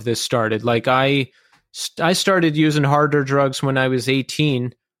before all of this started. Like I started using harder drugs when I was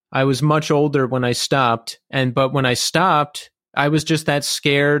 18. I was much older when I stopped, but when I stopped, I was just that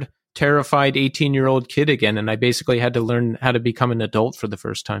scared, terrified 18-year-old kid again, and I basically had to learn how to become an adult for the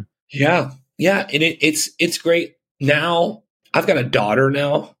first time. Yeah, and it's great. Now I've got a daughter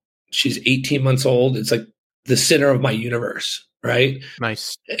now. She's 18 months old. It's like the center of my universe, right?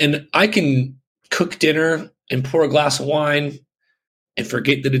 Nice. And I can cook dinner and pour a glass of wine and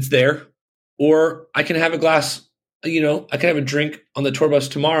forget that it's there, or I can have a glass. I can have a drink on the tour bus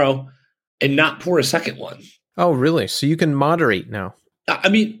tomorrow and not pour a second one. Oh, really? So you can moderate now? I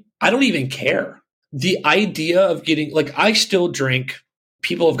mean, I don't even care. The idea of getting, like, I still drink.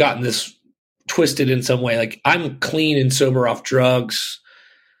 People have gotten this twisted in some way. Like, I'm clean and sober off drugs,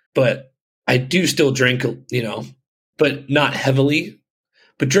 but I do still drink, but not heavily.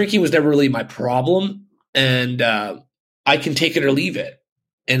 But drinking was never really my problem. And I can take it or leave it.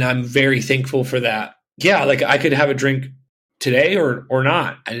 And I'm very thankful for that. Yeah, like I could have a drink today or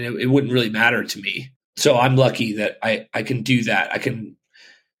not, and it wouldn't really matter to me. So I'm lucky that I can do that. I can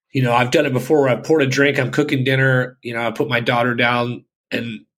I've done it before where I poured a drink, I'm cooking dinner, I put my daughter down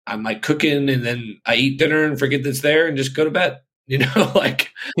and I'm like cooking and then I eat dinner and forget that's there and just go to bed,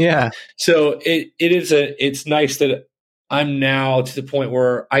 like, Yeah. so it's nice that I'm now to the point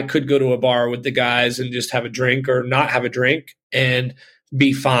where I could go to a bar with the guys and just have a drink or not have a drink and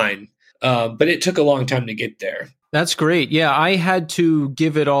be fine. But it took a long time to get there. That's great. Yeah, I had to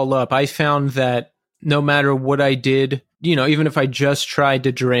give it all up. I found that no matter what I did, even if I just tried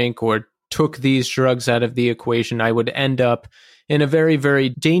to drink or took these drugs out of the equation, I would end up in a very, very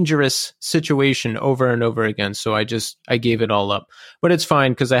dangerous situation over and over again. So I gave it all up. But it's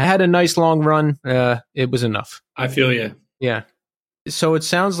fine because I had a nice long run. It was enough. I feel you. Yeah. So it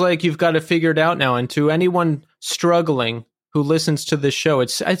sounds like you've got it figured out now. And to anyone struggling who listens to this show,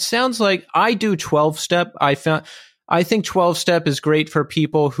 it sounds like I do 12-step. I think 12-step is great for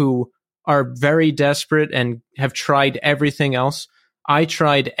people who are very desperate and have tried everything else. I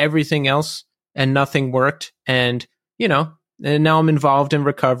tried everything else and nothing worked. And, and now I'm involved in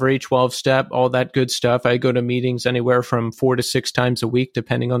recovery, 12-step, all that good stuff. I go to meetings anywhere from 4 to 6 times a week,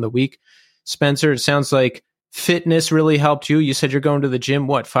 depending on the week. Spencer, it sounds like fitness really helped you. You said you're going to the gym,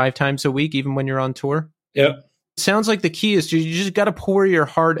 5 times a week, even when you're on tour? Yep. It sounds like the key is you just got to pour your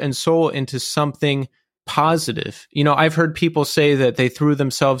heart and soul into something positive. I've heard people say that they threw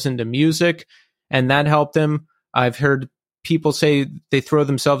themselves into music and that helped them. I've heard people say they throw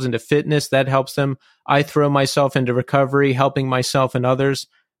themselves into fitness. That helps them. I throw myself into recovery, helping myself and others.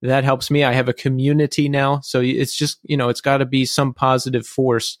 That helps me. I have a community now. So it's just, it's got to be some positive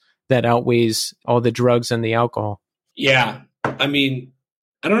force that outweighs all the drugs and the alcohol. Yeah. I mean,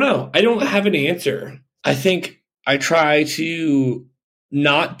 I don't know. I don't have an answer. I think I try to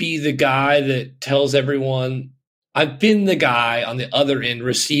not be the guy that tells everyone. I've been the guy on the other end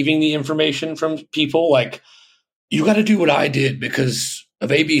receiving the information from people like, you got to do what I did because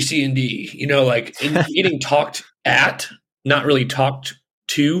of A, B, C, and D, and getting talked at, not really talked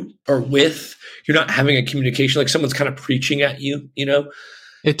to or with. You're not having a communication, like someone's kind of preaching at you,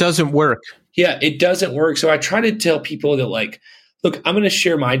 It doesn't work. Yeah, it doesn't work. So I try to tell people that look, I'm going to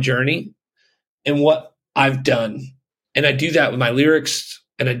share my journey and what I've done. And I do that with my lyrics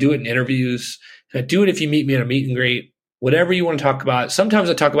and I do it in interviews. And I do it if you meet me at a meet and greet, whatever you want to talk about. Sometimes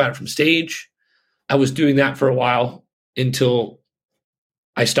I talk about it from stage. I was doing that for a while until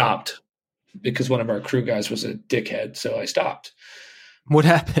I stopped because one of our crew guys was a dickhead. So I stopped. What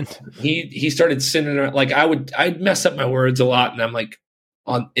happened? He started sending I'd mess up my words a lot and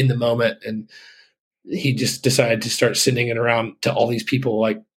I'm in the moment. And he just decided to start sending it around to all these people,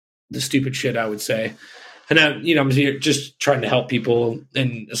 like the stupid shit I would say. And I'm just trying to help people.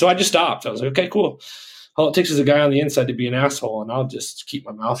 And so I just stopped. I was like, okay, cool. All it takes is a guy on the inside to be an asshole and I'll just keep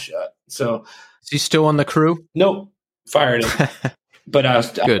my mouth shut. So is he still on the crew? Nope. Fired him. But I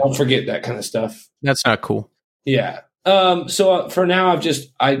don't forget that kind of stuff. That's not cool. Yeah. So for now, I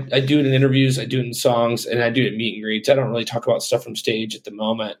do it in interviews, I do it in songs, and I do it in meet and greets. I don't really talk about stuff from stage at the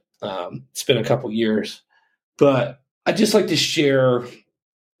moment. It's been a couple years, but I just like to share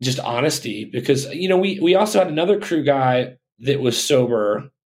just honesty because, we also had another crew guy that was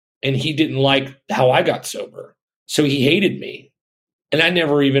sober and he didn't like how I got sober. So he hated me and I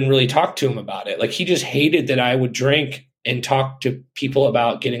never even really talked to him about it. Like he just hated that I would drink and talk to people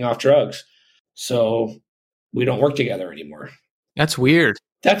about getting off drugs. So we don't work together anymore. That's weird.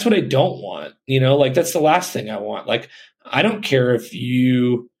 That's what I don't want. That's the last thing I want. Like, I don't care if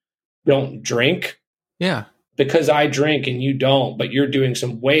you don't drink. Yeah. Because I drink and you don't, but you're doing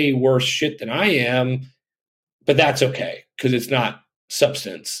some way worse shit than I am. But that's okay because it's not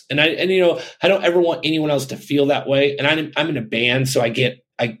substance. And I don't ever want anyone else to feel that way. And I'm in a band, so I get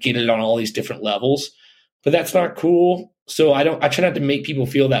it on all these different levels. But that's not cool. So I try not to make people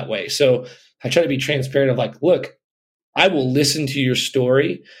feel that way. So I try to be transparent of look, I will listen to your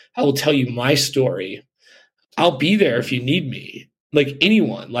story. I will tell you my story. I'll be there if you need me. Like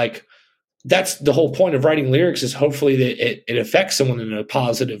anyone, that's the whole point of writing lyrics is hopefully that it affects someone in a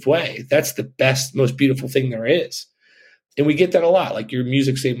positive way. That's the best, most beautiful thing there is. And we get that a lot. Like your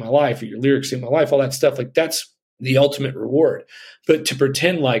music saved my life or your lyrics saved my life, all that stuff. That's the ultimate reward. But to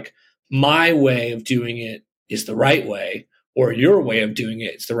pretend like my way of doing it is the right way or your way of doing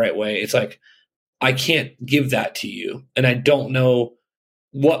it is the right way. It's like, I can't give that to you. And I don't know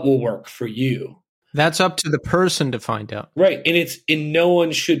what will work for you. That's up to the person to find out. Right. And no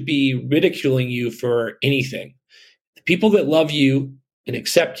one should be ridiculing you for anything. The people that love you and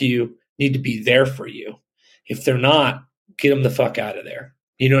accept you need to be there for you. If they're not, get them the fuck out of there.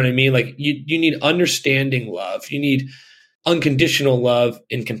 You know what I mean? Like you need understanding love. You need unconditional love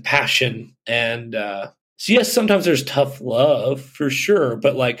and compassion and So yes, sometimes there's tough love for sure,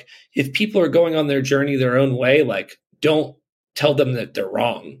 but like if people are going on their journey their own way, like don't tell them that they're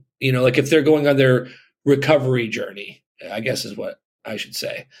wrong. You know, like if they're going on their recovery journey, I guess is what I should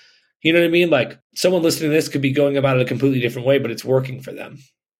say. You know what I mean? Like someone listening to this could be going about it a completely different way, but it's working for them.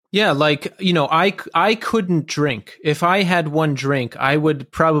 Yeah, like, you know, I couldn't drink. If I had one drink, I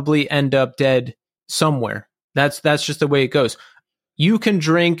would probably end up dead somewhere. That's just the way it goes. You can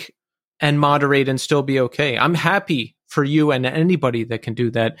drink and moderate and still be okay. I'm happy for you and anybody that can do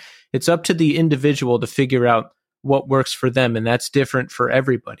that. It's up to the individual to figure out what works for them, and that's different for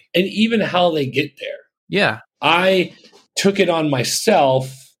everybody. And even how they get there. Yeah. I took it on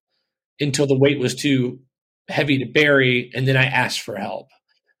myself until the weight was too heavy to bury, and then I asked for help.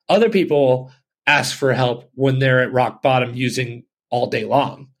 Other people ask for help when they're at rock bottom using all day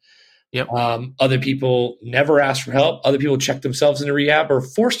long. Yep. Other people never ask for help. Other people check themselves into rehab or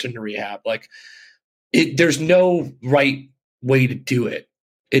forced into rehab. Like there's no right way to do it.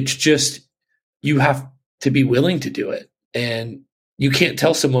 It's just you have to be willing to do it. And you can't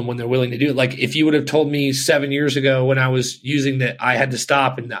tell someone when they're willing to do it. Like if you would have told me 7 years ago when I was using that I had to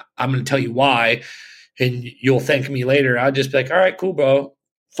stop and I'm going to tell you why, and you'll thank me later, I'd just be like, all right, cool, bro.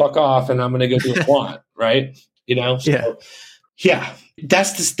 Fuck off. And I'm going to go do what I want. Right. You know? So, yeah.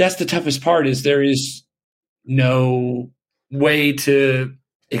 That's the toughest part is there is no way to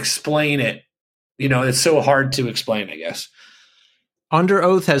explain it. You know, it's so hard to explain, I guess.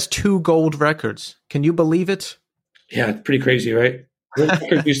 Underoath has 2 gold records. Can you believe it? Yeah, it's pretty crazy, right? What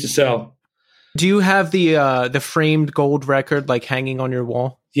records used to sell? Do you have the framed gold record like hanging on your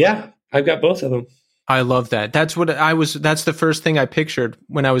wall? Yeah, I've got both of them. I love that. That's the first thing I pictured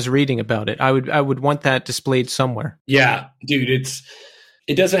when I was reading about it. I would want that displayed somewhere. Yeah, dude,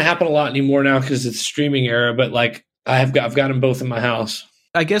 it doesn't happen a lot anymore now because it's streaming era, but like I've got them both in my house.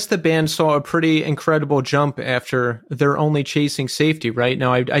 I guess the band saw a pretty incredible jump after they're only chasing safety, right?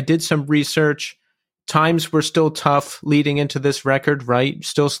 Now, I did some research. Times were still tough leading into this record, right?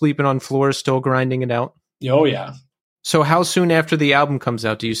 Still sleeping on floors, still grinding it out. Oh, yeah. So how soon after the album comes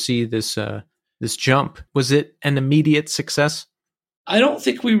out do you see this jump? Was it an immediate success? I don't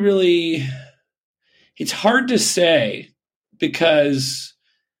think we really... It's hard to say because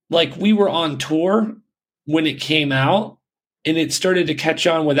like we were on tour when it came out and it started to catch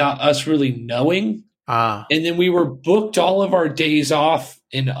on without us really knowing. And then we were booked all of our days off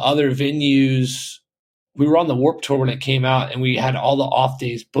in other venues. We were on the Warped Tour when it came out and we had all the off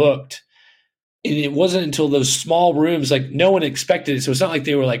days booked. And it wasn't until those small rooms, like no one expected it. So it's not like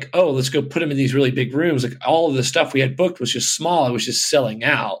they were like, oh, let's go put them in these really big rooms. Like all of the stuff we had booked was just small. It was just selling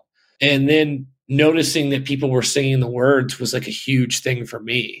out. And then noticing that people were singing the words was like a huge thing for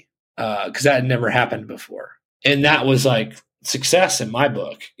me because that had never happened before. And that was like success in my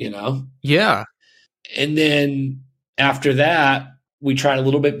book, you know? Yeah. And then after that, we tried a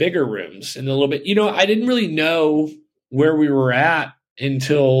little bit bigger rooms and a little bit, you know, I didn't really know where we were at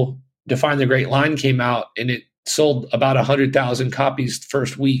until Define the Great Line came out and it sold about 100,000 copies the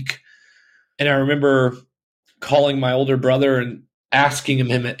first week. And I remember calling my older brother and asking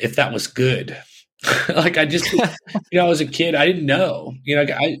him if that was good. Like I just, you know, I was a kid. I didn't know, you know,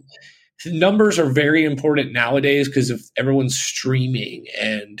 numbers are very important nowadays because of everyone's streaming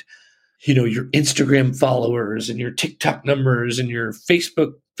and, you know, your Instagram followers and your TikTok numbers and your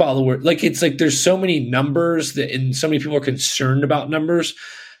Facebook followers. Like, it's like, there's so many numbers and so many people are concerned about numbers,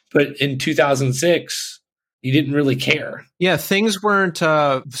 but in 2006, you didn't really care. Yeah, things weren't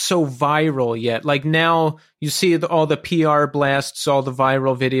so viral yet. Like now you see all the PR blasts, all the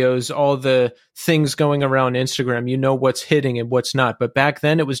viral videos, all the things going around Instagram. You know what's hitting and what's not. But back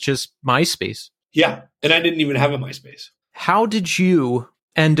then it was just MySpace. Yeah, and I didn't even have a MySpace. How did you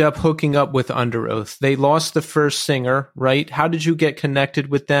end up hooking up with Underoath? They lost the first singer, right? How did you get connected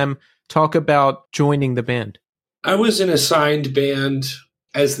with them? Talk about joining the band. I was in a signed band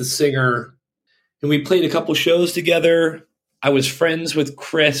as the singer. And we played a couple shows together. I was friends with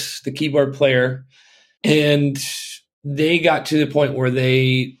Chris, the keyboard player. And they got to the point where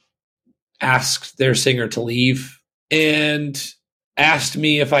they asked their singer to leave and asked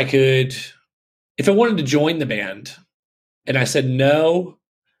me if I wanted to join the band. And I said no,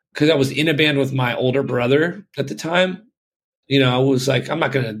 because I was in a band with my older brother at the time. You know, I was like, I'm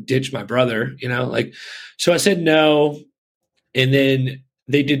not going to ditch my brother, you know, like, so I said no. And then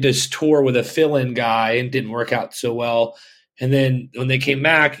they did this tour with a fill-in guy and didn't work out so well. And then when they came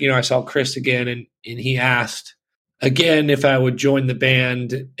back, you know, I saw Chris again and he asked again if I would join the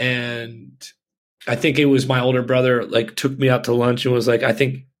band. And I think it was my older brother, like, took me out to lunch and was like, I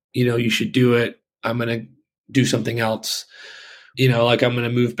think, you know, you should do it. I'm going to do something else like I'm going to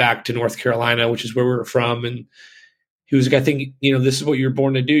move back to North Carolina, which is where we were from. And he was like, I think, this is what you're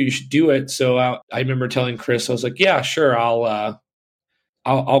born to do. You should do it. So I remember telling Chris, I was like, yeah, sure.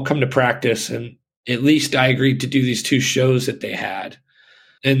 I'll come to practice. And at least I agreed to do these 2 shows that they had.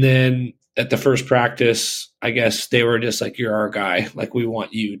 And then at the first practice, I guess they were just like, you're our guy. Like, we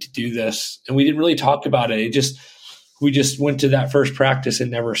want you to do this. And we didn't really talk about it. We just went to that first practice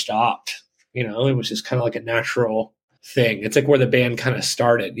and never stopped. It was just kind of like a natural thing. It's like where the band kind of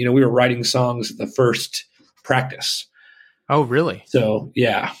started. We were writing songs at the first practice. Oh, really? So,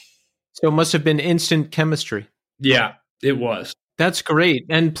 yeah. So it must have been instant chemistry. Yeah, it was. That's great.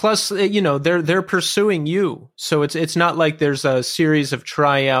 And plus, they're pursuing you. So it's not like there's a series of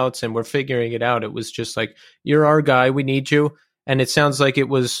tryouts and we're figuring it out. It was just like, you're our guy, we need you. And it sounds like it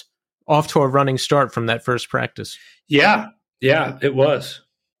was off to a running start from that first practice. Yeah, it was.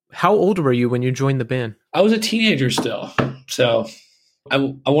 How old were you when you joined the band? I was a teenager still. So I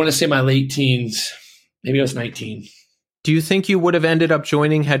want to say my late teens. Maybe I was 19. Do you think you would have ended up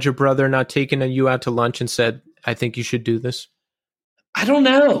joining had your brother not taken you out to lunch and said, I think you should do this? I don't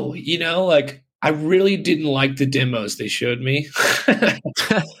know. I really didn't like the demos they showed me. I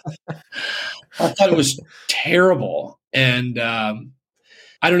thought it was terrible. And I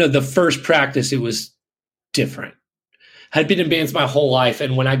don't know, the first practice, it was different. I'd been in bands my whole life.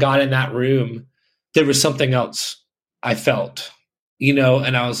 And when I got in that room, there was something else I felt,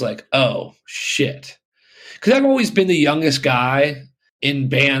 and I was like, oh, shit. Because I've always been the youngest guy in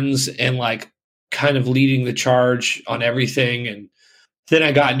bands and like kind of leading the charge on everything. And then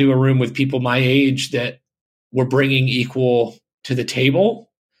I got into a room with people my age that were bringing equal to the table.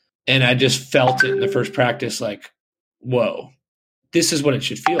 And I just felt it in the first practice, like, whoa, this is what it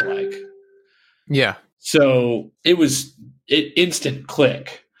should feel like. Yeah. So it was an instant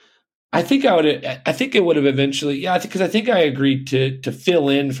click. I think it would have eventually, because I think I agreed to fill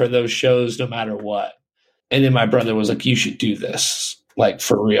in for those shows no matter what. And then my brother was like, you should do this, like,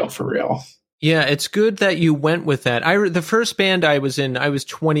 for real, for real. Yeah, it's good that you went with that. The first band I was in, I was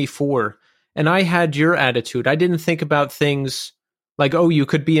 24, and I had your attitude. I didn't think about things like, oh, you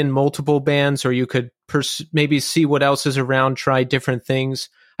could be in multiple bands, or you could maybe see what else is around, try different things.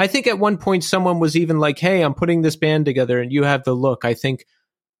 I think at one point someone was even like, hey, I'm putting this band together, and you have the look. I think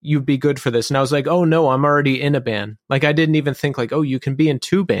you'd be good for this. And I was like, oh, no, I'm already in a band. Like, I didn't even think like, oh, you can be in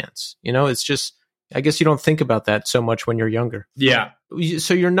 2 bands. It's just, I guess you don't think about that so much when you're younger. Yeah.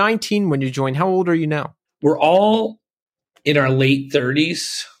 So you're 19 when you joined. How old are you now? We're all in our late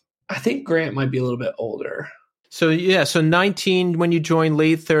 30s. I think Grant might be a little bit older. So 19 when you joined,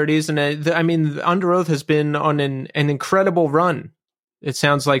 late 30s. And Underoath has been on an incredible run, it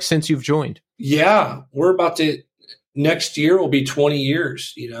sounds like, since you've joined. Yeah. We're about to, next year will be 20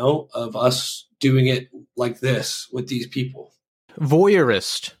 years, of us doing it like this with these people.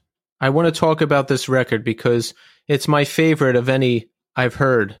 Voyeurist. I want to talk about this record because it's my favorite of any I've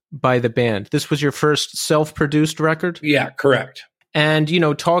heard by the band. This was your first self-produced record? Yeah, correct. And,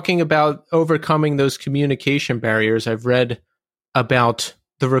 talking about overcoming those communication barriers, I've read about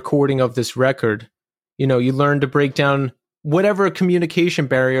the recording of this record. You learned to break down whatever communication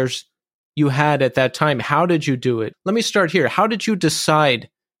barriers you had at that time. How did you do it? Let me start here. How did you decide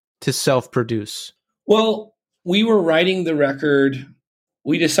to self-produce? Well, we were writing the record.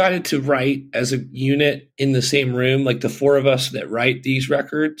 We decided to write as a unit in the same room, like the 4 of us that write these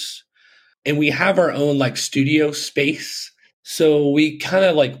records. And we have our own like studio space. So we kind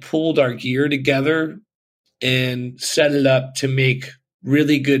of like pulled our gear together and set it up to make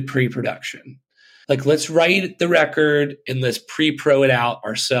really good pre-production. Like, let's write the record and let's pre-pro it out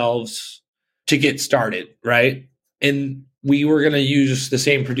ourselves to get started, right? And we were going to use the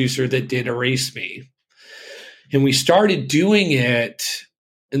same producer that did Erase Me. And we started doing it,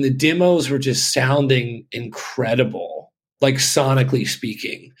 and the demos were just sounding incredible, like sonically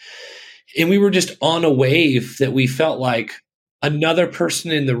speaking. And we were just on a wave that we felt like another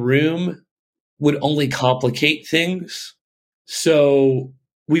person in the room would only complicate things. So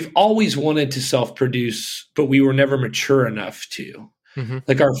we've always wanted to self-produce, but we were never mature enough to. Mm-hmm.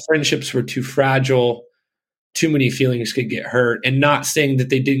 Like, our friendships were too fragile. Too many feelings could get hurt. And not saying that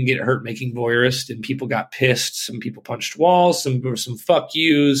they didn't get hurt making Voyeurist, and people got pissed. Some people punched walls. There were some fuck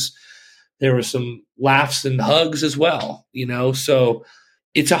yous. There were some laughs and hugs as well, So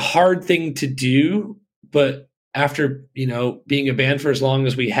it's a hard thing to do. But after, being a band for as long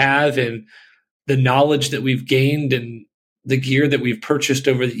as we have, and the knowledge that we've gained and the gear that we've purchased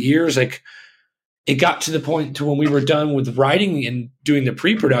over the years, like, it got to the point to when we were done with writing and doing the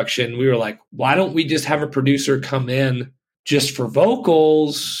pre-production, we were like, why don't we just have a producer come in just for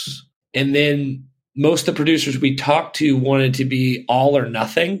vocals, and then most of the producers we talked to wanted to be all or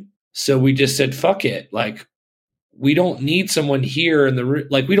nothing. So we just said, fuck it. Like, we don't need someone here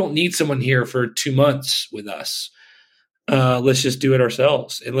we don't need someone here for 2 months with us. Let's just do it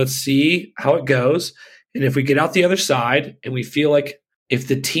ourselves and let's see how it goes. And if we get out the other side and we feel like, if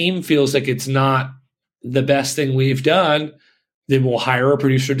the team feels like it's not the best thing we've done, then we'll hire a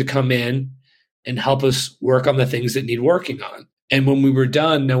producer to come in and help us work on the things that need working on. And when we were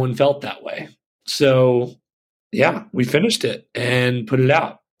done, no one felt that way. So yeah, we finished it and put it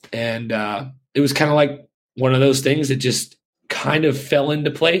out. And it was kind of like one of those things that just kind of fell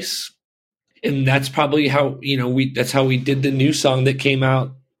into place. And that's probably how, that's how we did the new song that came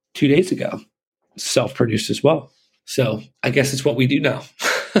out 2 days ago, self-produced as well. So I guess it's what we do now.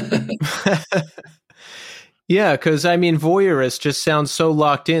 Yeah, because I mean, Voyeurist just sounds so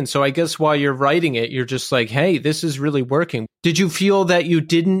locked in. So I guess while you're writing it, you're just like, hey, this is really working. Did you feel that you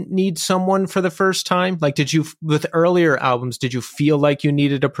didn't need someone for the first time? Like, with earlier albums, did you feel like you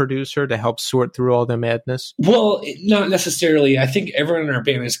needed a producer to help sort through all the madness? Well, not necessarily. I think everyone in our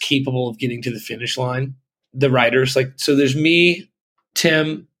band is capable of getting to the finish line. The writers, so there's me,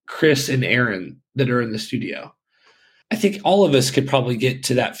 Tim, Chris, and Aaron that are in the studio. I think all of us could probably get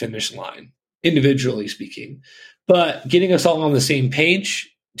to that finish line, individually speaking, but getting us all on the same page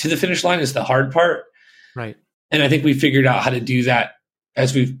to the finish line is the hard part. Right. And I think we figured out how to do that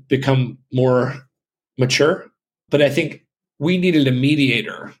as we've become more mature. But I think we needed a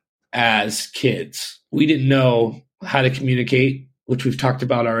mediator as kids. We didn't know how to communicate, which we've talked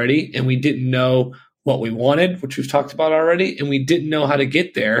about already. And we didn't know what we wanted, which we've talked about already. And we didn't know how to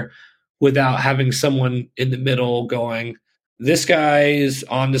get there without having someone in the middle going, this guy is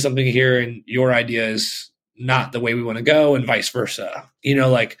on to something here and your idea is not the way we want to go, and vice versa.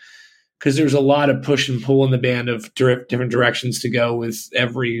 Because there's a lot of push and pull in the band of different directions to go with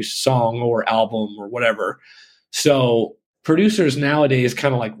every song or album or whatever. So producers nowadays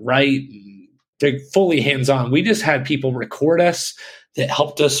kind of write, and they're fully hands-on. We just had people record us that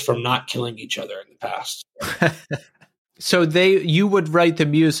helped us from not killing each other in the past. So you would write the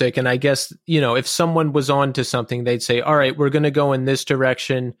music, and I guess, if someone was on to something, they'd say, all right, we're going to go in this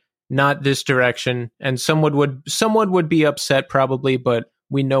direction, not this direction. And someone would be upset probably, but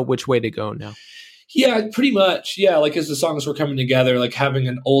we know which way to go now. Yeah, pretty much. Yeah. As the songs were coming together, having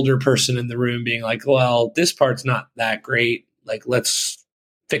an older person in the room being like, well, this part's not that great. Let's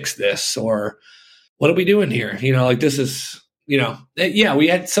fix this. Or what are we doing here? This is, yeah, we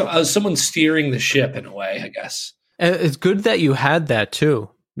had someone steering the ship in a way, I guess. It's good that you had that too,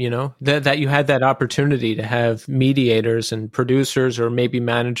 that you had that opportunity to have mediators and producers or maybe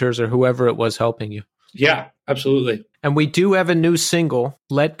managers or whoever it was helping you. Yeah, absolutely. And we do have a new single,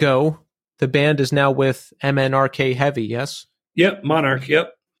 Let Go. The band is now with MNRK Heavy, yes? Yep, Monarch,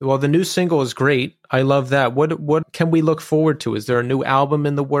 yep. Well, the new single is great. I love that. What can we look forward to? Is there a new album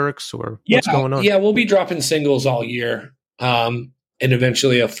in the works or what's going on? Yeah, we'll be dropping singles all year and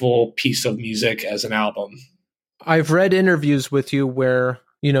eventually a full piece of music as an album. I've read interviews with you where,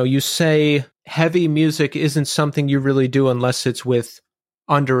 you say heavy music isn't something you really do unless it's with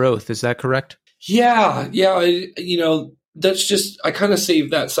Underoath. Is that correct? Yeah. That's just, I kind of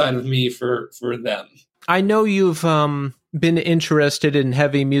saved that side of me for them. I know you've been interested in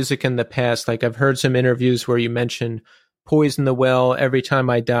heavy music in the past. I've heard some interviews where you mention Poison the Well, Every Time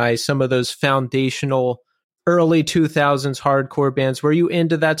I Die, some of those foundational early 2000s hardcore bands. Were you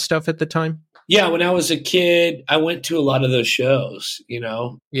into that stuff at the time? Yeah, when I was a kid, I went to a lot of those shows,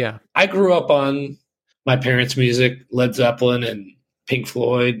 Yeah. I grew up on my parents' music, Led Zeppelin and Pink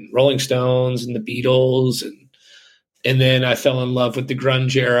Floyd, and Rolling Stones and the Beatles. And then I fell in love with the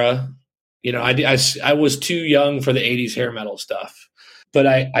grunge era. I was too young for the 80s hair metal stuff, but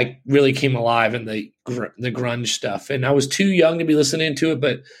I really came alive in the grunge stuff. And I was too young to be listening to it,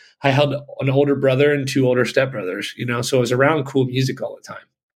 but I had an older brother and 2 older stepbrothers, so I was around cool music all the time.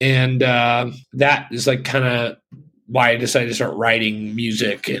 And that is kind of why I decided to start writing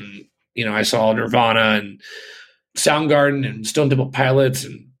music. And, I saw Nirvana and Soundgarden and Stone Temple Pilots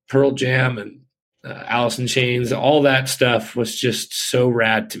and Pearl Jam and Alice in Chains. All that stuff was just so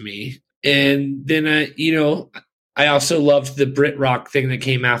rad to me. And then, I also loved the Brit rock thing that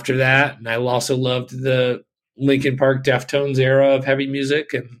came after that. And I also loved the Linkin Park Deftones era of heavy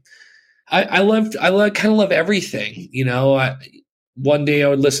music. And I kind of love everything, one day I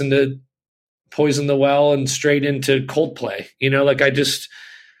would listen to Poison the Well and straight into Coldplay.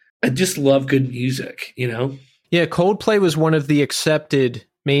 I just love good music, Yeah, Coldplay was one of the accepted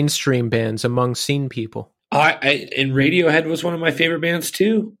mainstream bands among scene people. And Radiohead was one of my favorite bands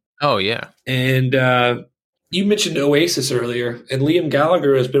too. Oh, yeah. And You mentioned Oasis earlier, and Liam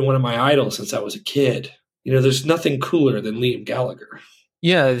Gallagher has been one of my idols since I was a kid. You know, there's nothing cooler than Liam Gallagher.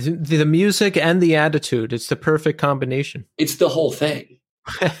 Yeah, the music and the attitude, it's the perfect combination. It's the whole thing.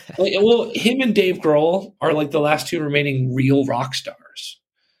 Well, him and Dave Grohl are like the last two remaining real rock stars,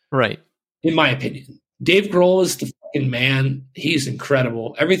 Right. in my opinion. Dave Grohl is the fucking man. He's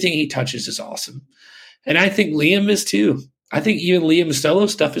incredible. Everything he touches is awesome. And I think Liam is too. I think even Liam's solo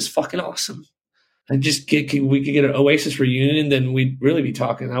stuff is fucking awesome. And just we could get an Oasis reunion, then we'd really be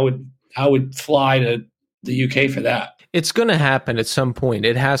talking. I would fly to the UK for that. It's going to happen at some point.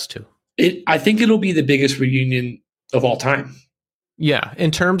 It has to. I think it'll be the biggest reunion of all time. Yeah. In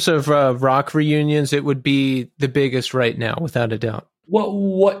terms of rock reunions, it would be the biggest right now, without a doubt.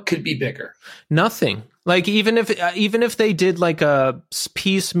 What could be bigger? Nothing. Like even if they did like a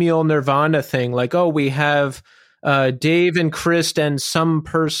piecemeal Nirvana thing, like, oh, we have Dave and Chris and some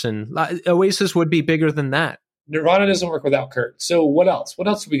person, Oasis would be bigger than that. Nirvana doesn't work without Kurt. So what else? What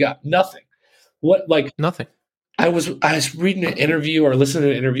else have we got? Nothing. Nothing. I was reading an interview or listening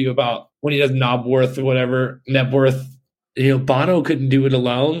to an interview about when he does Knobworth or whatever, Knebworth. You know, Bono couldn't do it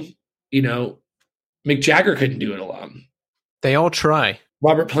alone. You know, Mick Jagger couldn't do it alone. They all try.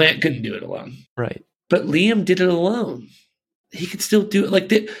 Robert Plant couldn't do it alone. Right. But Liam did it alone. He could still do it.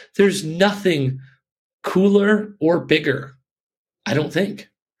 Like there's nothing cooler or bigger, I don't think.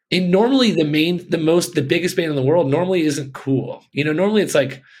 And normally the biggest band in the world normally isn't cool. You know, normally it's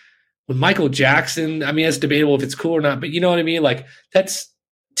like with Michael Jackson, I mean, it's debatable if it's cool or not, but you know what I mean? Like that's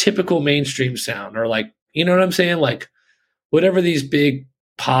typical mainstream sound, or like, you know what I'm saying? Like whatever these big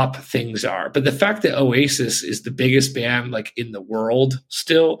pop things are. But the fact that Oasis is the biggest band like in the world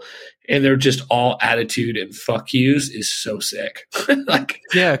still, and they're just all attitude and fuck yous is so sick. Like,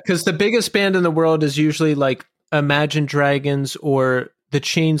 yeah, because the biggest band in the world is usually like Imagine Dragons or the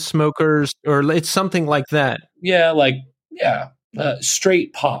Chainsmokers, or it's something like that. Yeah,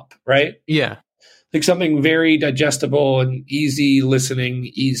 straight pop, right? Yeah. Like something very digestible and easy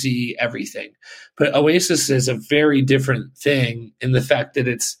listening, easy everything. But Oasis is a very different thing in the fact that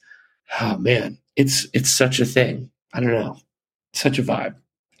it's such a thing. I don't know. Such a vibe.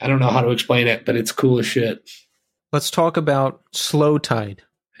 I don't know how to explain it, but it's cool as shit. Let's talk about Slow Tide.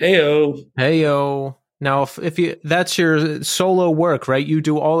 Heyo. Now, if that's your solo work, right? You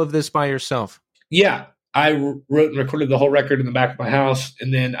do all of this by yourself. Yeah. I wrote and recorded the whole record in the back of my house.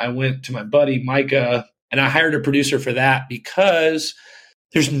 And then I went to my buddy, Micah, and I hired a producer for that because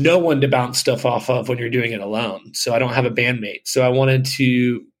there's no one to bounce stuff off of when you're doing it alone. So I don't have a bandmate. So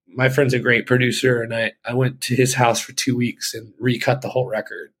my friend's a great producer, and I went to his house for 2 weeks and recut the whole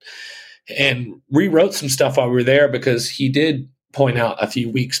record and rewrote some stuff while we were there, because he did point out a few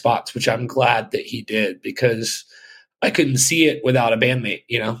weak spots, which I'm glad that he did, because I couldn't see it without a bandmate,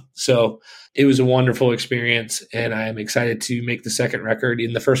 you know? So it was a wonderful experience, and I am excited to make the second record.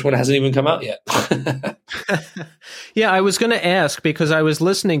 And the first one hasn't even come out yet. Yeah, I was going to ask, because I was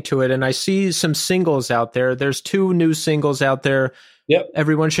listening to it and I see some singles out there. There's 2 new singles out there. Yep.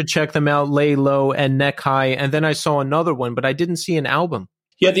 Everyone should check them out, Lay Low and Neck High. And then I saw another one, but I didn't see an album.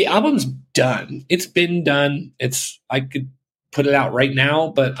 Yeah, the album's done. It's been done. I could put it out right now,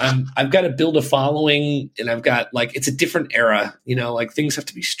 but I've got to build a following, and I've got it's a different era, you know, like things have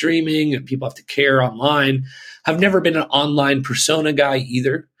to be streaming and people have to care online. I've never been an online persona guy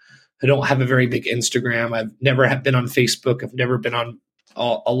either. I don't have a very big Instagram. I've never been on Facebook. I've never been on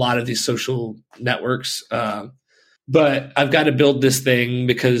a lot of these social networks. But I've got to build this thing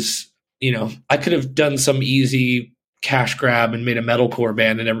because, you know, I could have done some easy cash grab and made a metalcore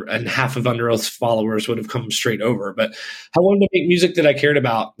band, and half of Underoath's followers would have come straight over. But I wanted to make music that I cared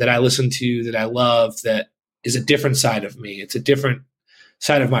about, that I listened to, that I love, that is a different side of me. It's a different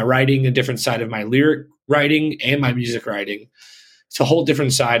side of my writing, a different side of my lyric writing and my music writing. It's a whole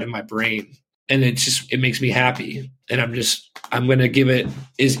different side of my brain. And it makes me happy. And I'm going to give it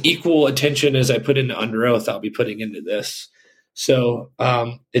as equal attention as I put into Underoath, I'll be putting into this. So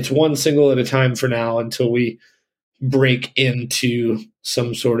it's one single at a time for now until we break into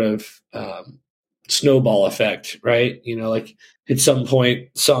some sort of snowball effect, right? You know, like at some point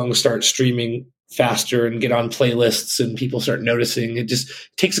songs start streaming faster and get on playlists and people start noticing. It just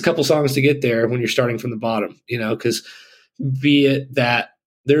takes a couple songs to get there when you're starting from the bottom, you know, because be it that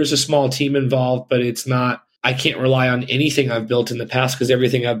there's a small team involved, but it's not, I can't rely on anything I've built in the past, because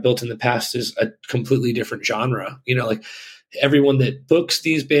everything I've built in the past is a completely different genre. You know, like everyone that books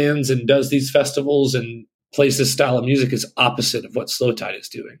these bands and does these festivals and plays this style of music is opposite of what Slow Tide is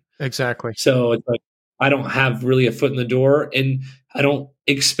doing. Exactly. So it's like, I don't have really a foot in the door, and I don't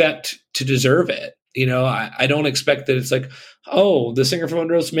expect to deserve it. You know, I don't expect that it's like, oh, the singer from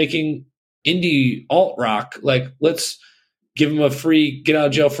Underoath's making indie alt rock. Like, let's give them a free get out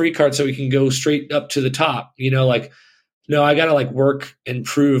of jail free card so we can go straight up to the top. Like, no, I got to like work and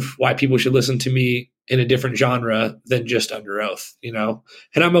prove why people should listen to me in a different genre than just Underoath,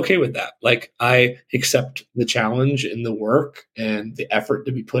 and I'm okay with that. Like, I accept the challenge and the work and the effort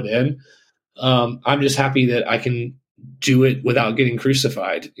to be put in. I'm just happy that I can do it without getting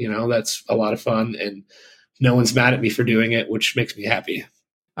crucified. That's a lot of fun, and no one's mad at me for doing it, which makes me happy.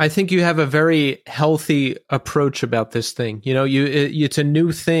 I think you have a very healthy approach about this thing. It's a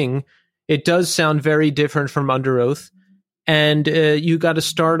new thing. It does sound very different from Underoath, and you got to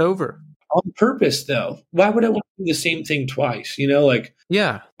start over. On purpose, though. Why would I want to do the same thing twice?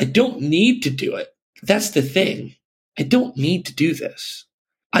 Yeah. I don't need to do it. That's the thing. I don't need to do this.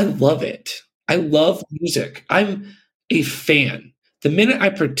 I love it. I love music. I'm a fan. The minute I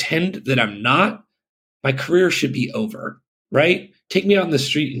pretend that I'm not, my career should be over, right? Take me out on the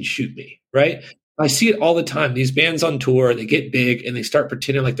street and shoot me, right? I see it all the time. These bands on tour, they get big and they start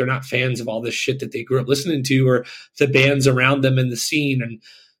pretending like they're not fans of all this shit that they grew up listening to, or the bands around them in the scene. And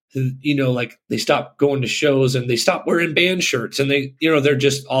like they stop going to shows and they stop wearing band shirts, and they, they're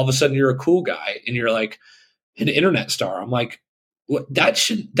just all of a sudden you're a cool guy and you're like an internet star. I'm like, what?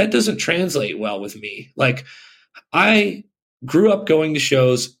 That doesn't translate well with me. Like, I grew up going to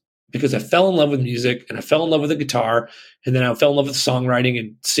shows because I fell in love with music and I fell in love with the guitar, and then I fell in love with songwriting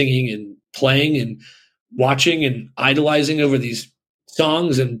and singing and playing and watching and idolizing over these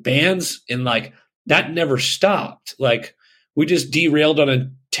songs and bands, and like that never stopped. Like, we just derailed on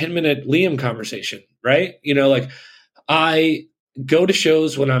a 10-minute Liam conversation, right? Like, I go to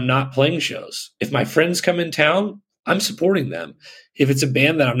shows when I'm not playing shows. If my friends come in town, I'm supporting them. If it's a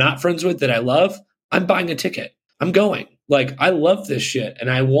band that I'm not friends with that I love, I'm buying a ticket. I'm going. Like, I love this shit, and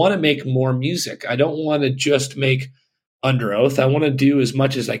I want to make more music. I don't want to just make Underoath. I want to do as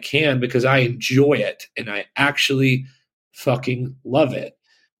much as I can because I enjoy it, and I actually fucking love it.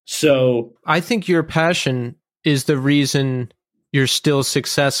 So I think your passion is the reason you're still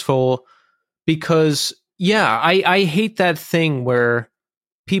successful, because I hate that thing where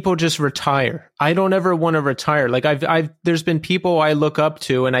people just retire. I don't ever want to retire. Like, there's been people I look up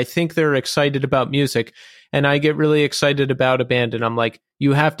to and I think they're excited about music, and I get really excited about a band and I'm like,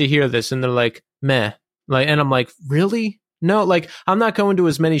 you have to hear this. And they're like, meh. Like, and I'm like, really? No, like, I'm not going to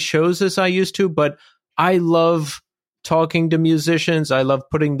as many shows as I used to, but I love talking to musicians. I love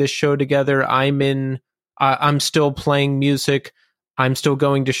putting this show together. I'm still playing music. I'm still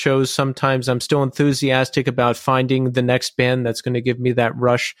going to shows sometimes. I'm still enthusiastic about finding the next band that's going to give me that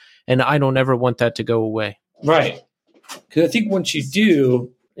rush. And I don't ever want that to go away. Right. Because I think once you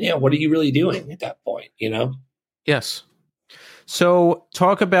do, what are you really doing at that point, Yes. So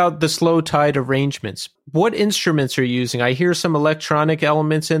talk about the slow tide arrangements. What instruments are you using? I hear some electronic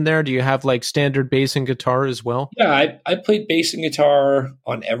elements in there. Do you have like standard bass and guitar as well? Yeah, I played bass and guitar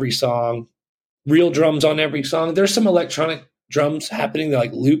on every song, real drums on every song. There's some electronic drums happening, they're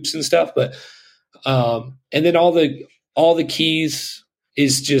like loops and stuff, but and then all the keys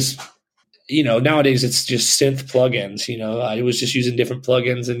is just, nowadays it's just synth plugins. I was just using different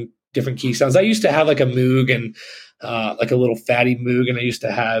plugins and different key sounds. I used to have like a Moog and like a little fatty Moog, and I used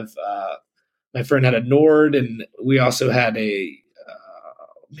to have my friend had a Nord, and we also had a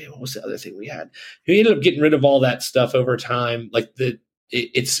what was the other thing we had? We ended up getting rid of all that stuff over time. Like,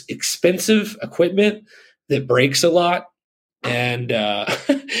 it's expensive equipment that breaks a lot. And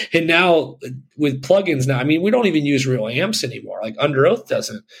and now with plugins now, I mean, we don't even use real amps anymore. Like, Underoath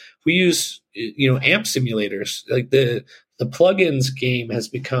doesn't. We use amp simulators. Like, the plugins game has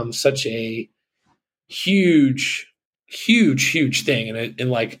become such a huge thing, and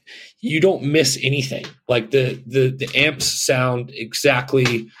like, you don't miss anything. Like, the amps sound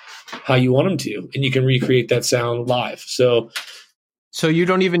exactly how you want them to, and you can recreate that sound live. So you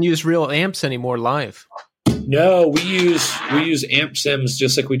don't even use real amps anymore live? No, we use amp sims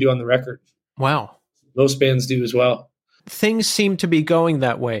just like we do on the record. Wow. Most bands do as well. Things seem to be going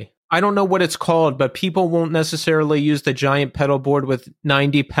that way. I don't know what it's called, but people won't necessarily use the giant pedal board with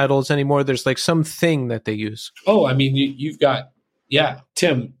 90 pedals anymore. There's like some thing that they use. Oh, I mean, you've got,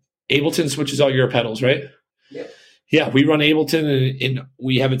 Tim, Ableton switches all your pedals, right? Yeah, we run Ableton, and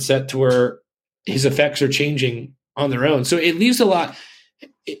we have it set to where his effects are changing on their own. So it leaves a lot.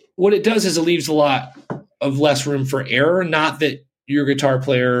 What it does is it leaves a lot of less room for error. Not that your guitar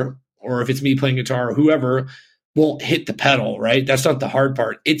player, or if it's me playing guitar or whoever, won't hit the pedal, right? That's not the hard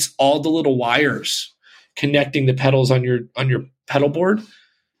part. It's all the little wires connecting the pedals on your pedal board.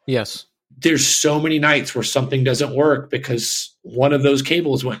 Yes. There's so many nights where something doesn't work because one of those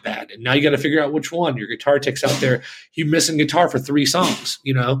cables went bad. And now you got to figure out which one. Your guitar tech's out there. You're missing guitar for 3 songs,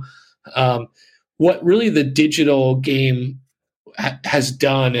 What really the digital game has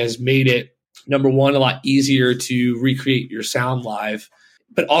done has made it, number one, a lot easier to recreate your sound live,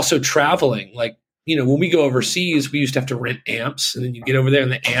 but also traveling. Like, when we go overseas, we used to have to rent amps, and then you get over there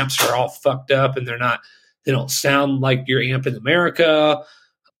and the amps are all fucked up and they don't sound like your amp in America.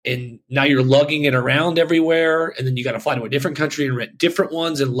 And now you're lugging it around everywhere. And then you got to fly to a different country and rent different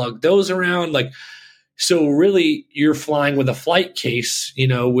ones and lug those around. Like, so really you're flying with a flight case,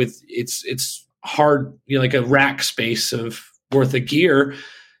 with it's hard, like a rack space worth of gear,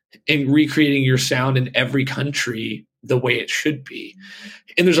 and recreating your sound in every country the way it should be.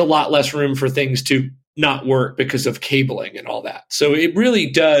 And there's a lot less room for things to not work because of cabling and all that. So it really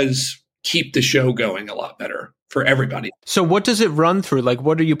does keep the show going a lot better for everybody. So what does it run through? Like,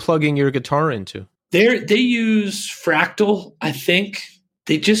 what are you plugging your guitar into? They use Fractal, I think.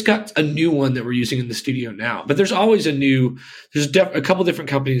 They just got a new one that we're using in the studio now. But there's always there's a couple different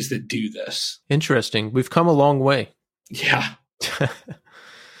companies that do this. Interesting. We've come a long way. Yeah.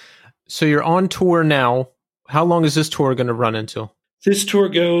 So you're on tour now. How long is this tour going to run until? This tour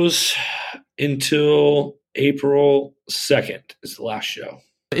goes until April 2nd is the last show.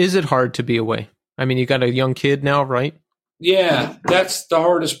 Is it hard to be away? I mean, you got a young kid now, right? Yeah, that's the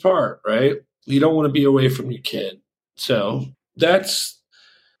hardest part, right? You don't want to be away from your kid. So that's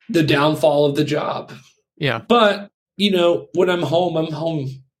the downfall of the job. Yeah. But, when I'm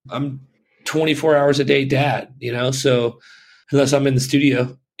home, I'm 24 hours a day dad, so unless I'm in the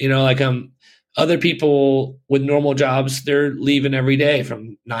studio, other people with normal jobs, they're leaving every day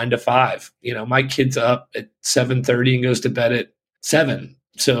from 9 to 5. My kid's up at 7:30 and goes to bed at 7.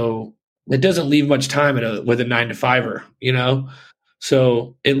 So it doesn't leave much time with a 9 to 5er,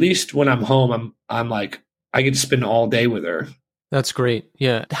 So at least when I'm home, I'm like, I get to spend all day with her. That's great.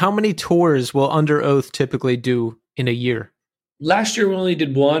 Yeah. How many tours will Underoath typically do in a year? Last year we only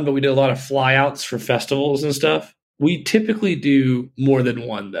did one, but we did a lot of flyouts for festivals and stuff. We typically do more than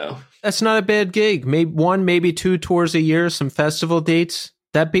one, though. That's not a bad gig. Maybe one, maybe 2 tours a year, some festival dates.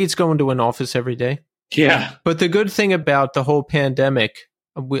 That beats going to an office every day. Yeah. But the good thing about the whole pandemic,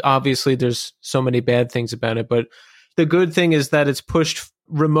 obviously there's so many bad things about it, but the good thing is that it's pushed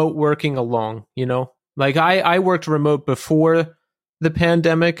remote working along, Like I worked remote before the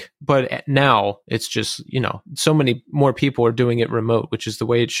pandemic, but now it's just, so many more people are doing it remote, which is the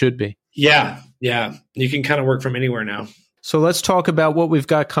way it should be. Yeah. Yeah. You can kind of work from anywhere now. So let's talk about what we've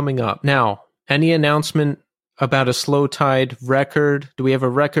got coming up. Now, any announcement about a Slow Tide record? Do we have a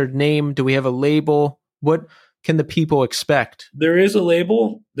record name? Do we have a label? What can the people expect? There is a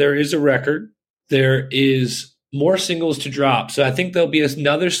label. There is a record. There is more singles to drop. So I think there'll be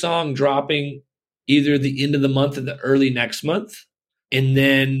another song dropping either the end of the month or the early next month. And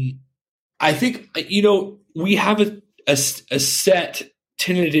then I think, we have a set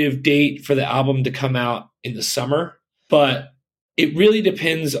tentative date for the album to come out in the summer, but it really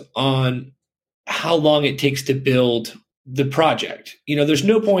depends on how long it takes to build the project. There's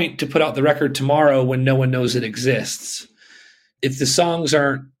no point to put out the record tomorrow when no one knows it exists. If the songs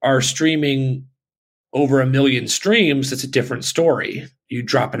are streaming over 1 million streams, that's a different story. You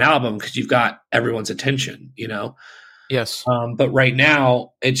drop an album because you've got everyone's attention, Yes. But right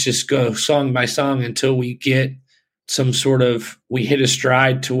now, it's just go song by song until we get we hit a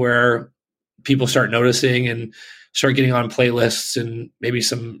stride to where people start noticing and start getting on playlists and maybe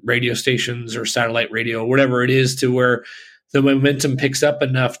some radio stations or satellite radio, whatever it is, to where the momentum picks up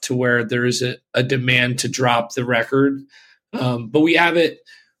enough to where there is a demand to drop the record. But we have it.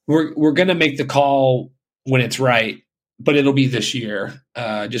 We're going to make the call when it's right, but it'll be this year.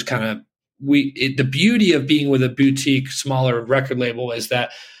 Just kind of the beauty of being with a boutique, smaller record label is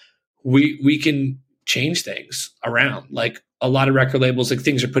that we can change things around. Like a lot of record labels, like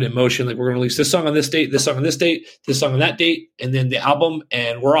things are put in motion. Like we're going to release this song on this date, this song on this date, this song on that date, and then the album,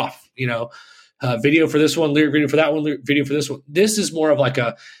 and we're off. Video for this one, lyric video for that one, lyric video for this one. This is more of like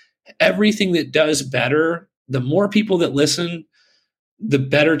everything that does better. The more people that listen, the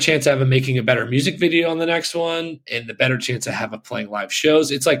better chance I have of making a better music video on the next one, and the better chance I have of playing live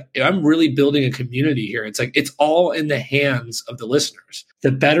shows. It's like I'm really building a community here. It's like it's all in the hands of the listeners.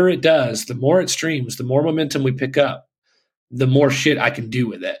 The better it does, the more it streams, the more momentum we pick up, the more shit I can do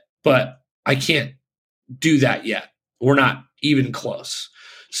with it. But I can't do that yet. We're not even close.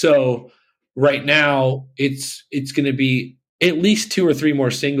 So right now, it's going to be at least 2 or 3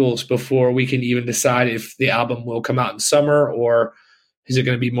 more singles before we can even decide if the album will come out in summer or is it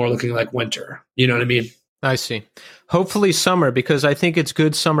going to be more looking like winter? You know what I mean? I see. Hopefully summer, because I think it's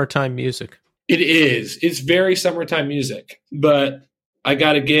good summertime music. It is. It's very summertime music, but I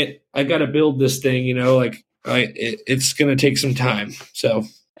got to build this thing, it's going to take some time. So.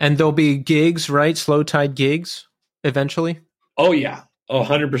 And there'll be gigs, right? Slow tide gigs eventually. Oh, yeah. Oh,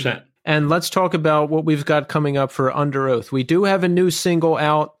 100%. And let's talk about what we've got coming up for Underoath. We do have a new single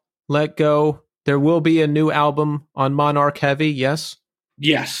out, Let Go. There will be a new album on Monarch Heavy, yes?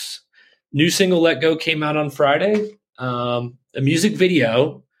 Yes. New single Let Go came out on Friday. A music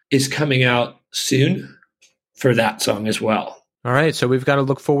video is coming out soon for that song as well. All right, so we've got to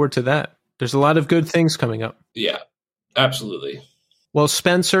look forward to that. There's a lot of good things coming up. Yeah, absolutely. Well,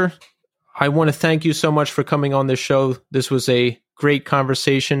 Spencer, I want to thank you so much for coming on this show. This was a great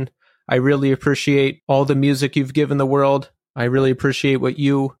conversation. I really appreciate all the music you've given the world. I really appreciate what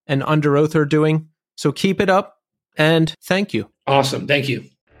you and Underoath are doing. So keep it up, and thank you. Awesome. Thank you.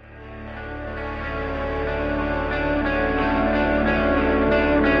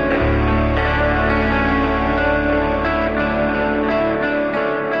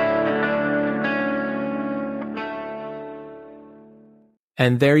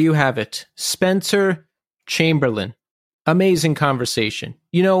 And there you have it. Spencer Chamberlain. Amazing conversation.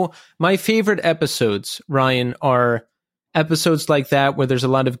 You know, my favorite episodes, Ryan, are episodes like that where there's a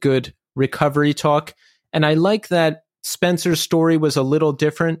lot of good recovery talk. And I like that Spencer's story was a little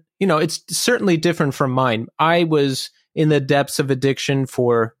different. You know, it's certainly different from mine. I was in the depths of addiction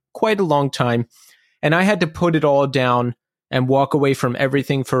for quite a long time, and I had to put it all down and walk away from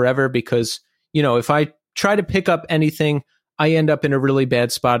everything forever because, you know, if I try to pick up anything, I end up in a really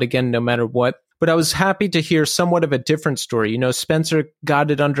bad spot again, no matter what. But I was happy to hear somewhat of a different story. You know, Spencer got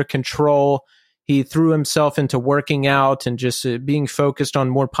it under control. He threw himself into working out and just being focused on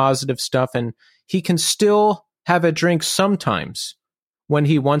more positive stuff. And he can still have a drink sometimes when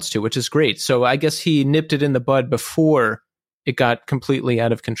he wants to, which is great. So I guess he nipped it in the bud before it got completely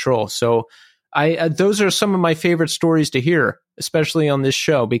out of control. So those are some of my favorite stories to hear, especially on this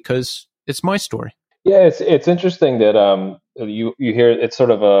show, because it's my story. Yeah, it's interesting that you hear it's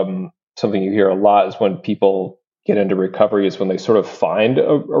sort of something you hear a lot is when people get into recovery is when they sort of find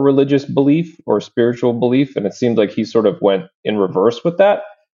a religious belief or spiritual belief, and it seemed like he sort of went in reverse with that,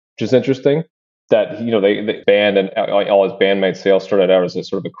 which is interesting. That the band and all his bandmates, they all started out as a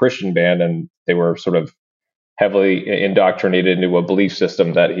sort of a Christian band, and they were sort of heavily indoctrinated into a belief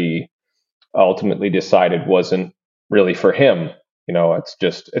system that he ultimately decided wasn't really for him. You know, it's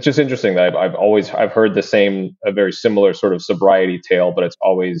just interesting that I've heard a very similar sort of sobriety tale, but it's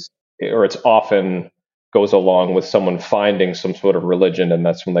often goes along with someone finding some sort of religion, and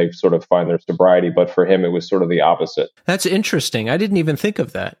that's when they sort of find their sobriety. But for him, it was sort of the opposite. That's interesting. I didn't even think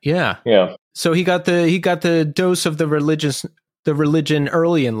of that. Yeah. Yeah. So he got the dose of the religion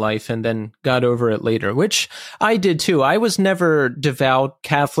early in life and then got over it later, which I did too. I was never devout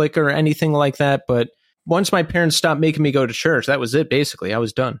Catholic or anything like that, but once my parents stopped making me go to church, that was it. Basically, I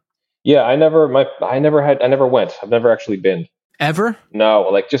was done. Yeah, I never went. I've never actually been. Ever? No,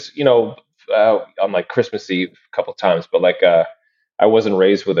 like just on like Christmas Eve a couple times, but like I wasn't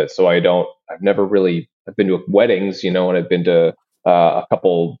raised with it, so I've never really. I've been to weddings, and I've been to a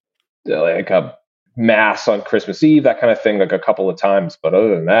couple like a mass on Christmas Eve, that kind of thing, like a couple of times. But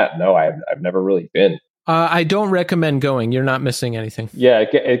other than that, no, I've never really been. I don't recommend going. You're not missing anything. Yeah,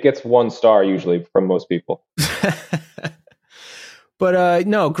 it gets 1 star usually from most people. But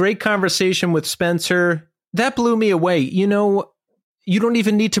no, great conversation with Spencer. That blew me away. You know, you don't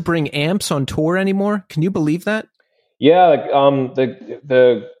even need to bring amps on tour anymore. Can you believe that? Yeah, like,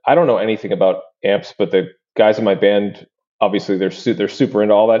 the I don't know anything about amps, but the guys in my band, obviously they're super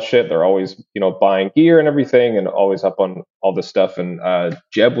into all that shit. They're always buying gear and everything, and always up on all this stuff. And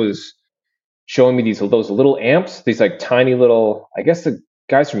Jeb was showing me those little amps, these like tiny little. I guess the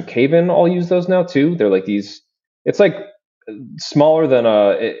guys from Cave-In all use those now too. They're like these. It's like smaller than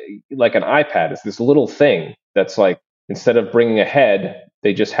like an iPad. It's this little thing that's like, instead of bringing a head,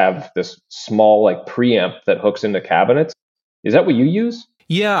 they just have this small like preamp that hooks into cabinets. Is that what you use?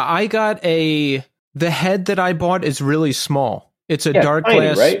 Yeah, I got the head that I bought is really small. It's a dark tiny,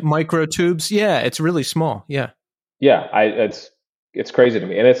 glass right? micro tubes. Yeah, it's really small. Yeah. Yeah, it's crazy to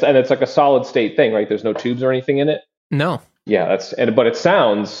me. And it's like a solid state thing, right? There's no tubes or anything in it. No. Yeah, but it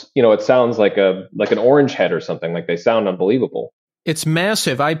sounds, like an orange head or something. Like they sound unbelievable. It's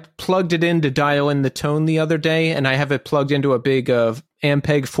massive. I plugged it in to dial in the tone the other day, and I have it plugged into a big Ampeg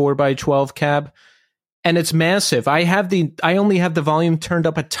 4x12 cab, and it's massive. I only have the volume turned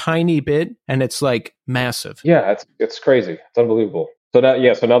up a tiny bit, and it's like massive. Yeah, it's crazy. It's unbelievable. So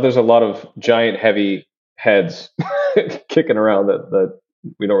now there's a lot of giant heavy heads kicking around that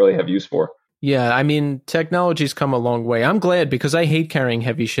we don't really have use for. Yeah, I mean, technology's come a long way. I'm glad, because I hate carrying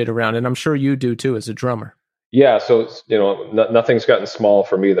heavy shit around, and I'm sure you do too as a drummer. Yeah, so nothing's gotten small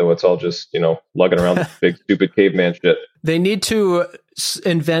for me though. It's all just lugging around this big stupid caveman shit. They need to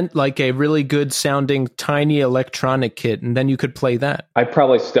invent like a really good sounding tiny electronic kit, and then you could play that. I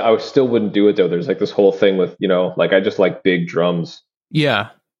still wouldn't do it though. There's like this whole thing with like I just like big drums.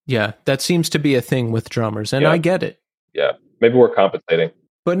 Yeah, that seems to be a thing with drummers, and Yeah. I get it. Yeah, maybe we're compensating.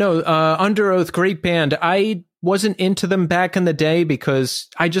 But no, Underoath, great band. I wasn't into them back in the day because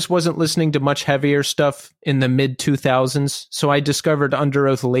I just wasn't listening to much heavier stuff in the mid 2000s. So I discovered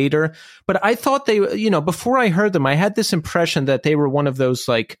Underoath later. But I thought they, before I heard them, I had this impression that they were one of those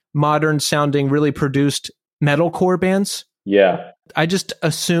like modern sounding, really produced metalcore bands. Yeah. I just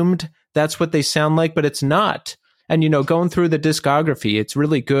assumed that's what they sound like, but it's not. And, going through the discography, it's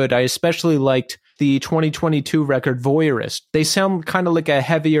really good. I especially liked the 2022 record Voyeurist. They sound kind of like a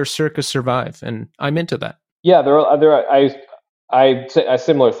heavier Circus Survive, and I'm into that. Yeah, I say a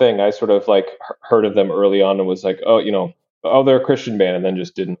similar thing. I sort of like heard of them early on and was like, oh, they're a Christian band, and then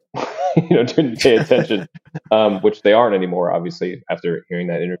just didn't, didn't pay attention, which they aren't anymore, obviously, after hearing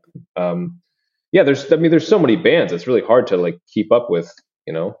that interview. Yeah, there's so many bands. It's really hard to like keep up with,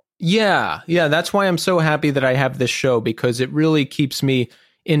 Yeah, that's why I'm so happy that I have this show, because it really keeps me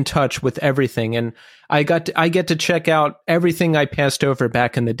in touch with everything. And I get to check out everything I passed over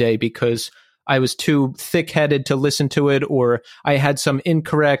back in the day because I was too thick-headed to listen to it, or I had some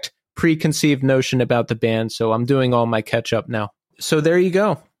incorrect preconceived notion about the band. So I'm doing all my catch-up now. So there you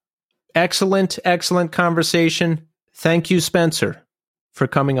go. Excellent conversation. Thank you, Spencer, for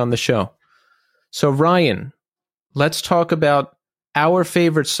coming on the show. So Ryan, let's talk about our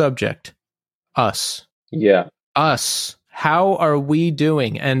favorite subject, us. Yeah. Us. How are we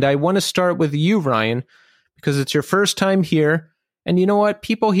doing? And I want to start with you, Ryan, because it's your first time here. And you know what?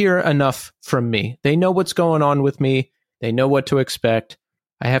 People hear enough from me. They know what's going on with me. They know what to expect.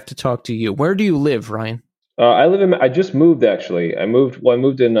 I have to talk to you. Where do you live, Ryan? I just moved, actually. I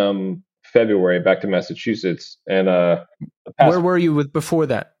moved in February back to Massachusetts. And where were you before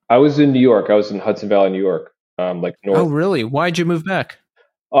that? I was in New York. I was in Hudson Valley, New York. Like north. Oh, really? Why'd you move back?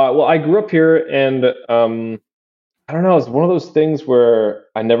 Well, I grew up here, and I don't know. It's one of those things where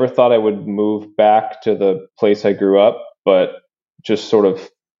I never thought I would move back to the place I grew up, but just sort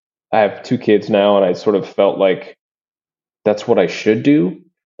of, I have 2 kids now, and I sort of felt like that's what I should do.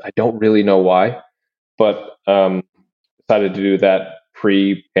 I don't really know why, but decided to do that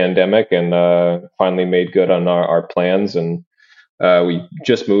pre-pandemic, and finally made good on our plans, and we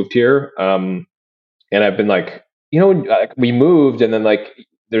just moved here. And I've been like, we moved, and then like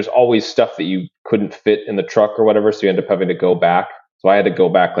there's always stuff that you couldn't fit in the truck or whatever, so you end up having to go back. So I had to go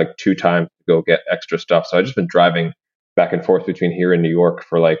back like 2 times to go get extra stuff. So I've just been driving back and forth between here and New York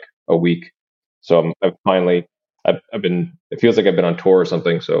for like a week. So I've been, it feels like I've been on tour or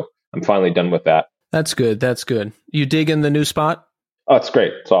something. So I'm finally done with that. That's good. You digging the new spot? Oh, it's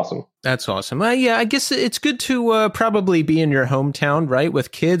great. It's awesome. That's awesome. Yeah, I guess it's good to probably be in your hometown, right?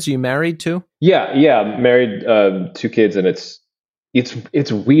 With kids. Are you married too? Yeah. Married, 2 kids, and it's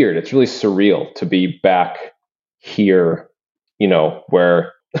weird. It's really surreal to be back here,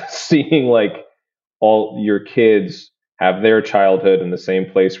 where seeing like all your kids have their childhood in the same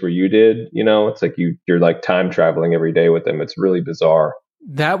place where you did, it's like you're like time traveling every day with them. It's really bizarre.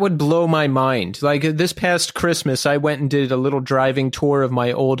 That would blow my mind. Like this past Christmas, I went and did a little driving tour of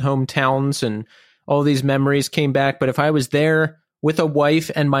my old hometowns, and all these memories came back. But if I was there with a wife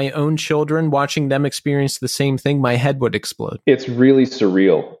and my own children, watching them experience the same thing, my head would explode. It's really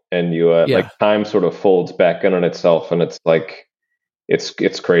surreal. And you, like time sort of folds back in on itself, and it's like,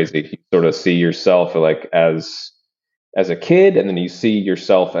 it's crazy. You sort of see yourself like as a kid, and then you see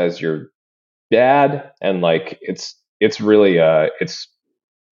yourself as your dad. And like, it's really, it's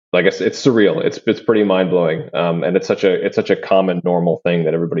surreal. It's pretty mind blowing. And it's such a common, normal thing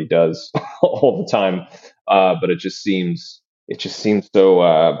that everybody does all the time. But it just seems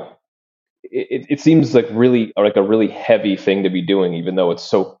so, it seems like really like a really heavy thing to be doing, even though it's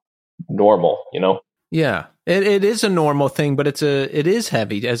so normal, Yeah, it is a normal thing, but it is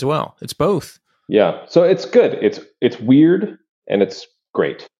heavy as well. It's both. Yeah. So it's good. It's weird, and it's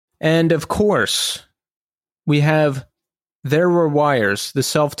great. And of course, we have There Were Wires, the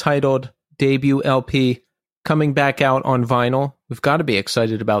self-titled debut LP coming back out on vinyl. We've got to be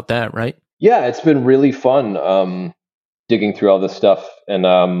excited about that, right? Yeah, it's been really fun digging through all this stuff, and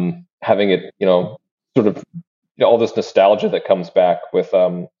having it, sort of all this nostalgia that comes back with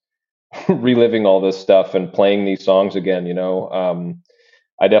reliving all this stuff and playing these songs again.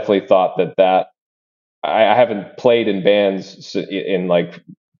 I definitely thought that I haven't played in bands in like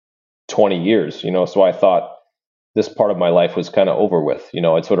 20 years, so I thought this part of my life was kind of over with.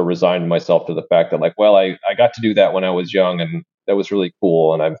 I'd sort of resigned myself to the fact that like, well, I got to do that when I was young, and that was really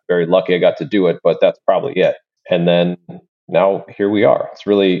cool, and I'm very lucky I got to do it, but that's probably it. And then now here we are. It's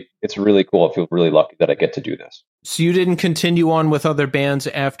really cool. I feel really lucky that I get to do this. So you didn't continue on with other bands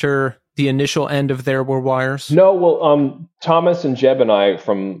after the initial end of There Were Wires? No, well, Thomas and Jeb and I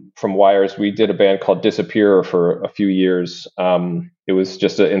from Wires, we did a band called Disappear for a few years. It was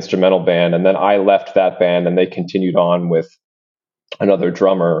just an instrumental band, and then I left that band, and they continued on with another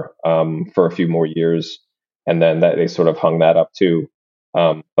drummer for a few more years, and then they sort of hung that up too.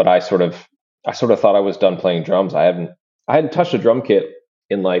 But I sort of thought I was done playing drums. I hadn't touched a drum kit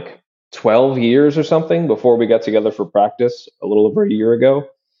in like 12 years or something before we got together for practice a little over a year ago.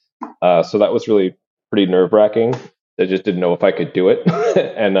 So that was really pretty nerve-wracking. I just didn't know if I could do it.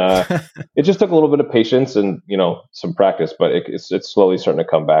 And it just took a little bit of patience and, some practice, but it's slowly starting to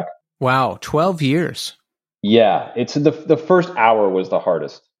come back. Wow, 12 years. Yeah, it's the first hour was the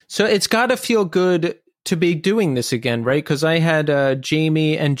hardest. So it's got to feel good to be doing this again, right? Because I had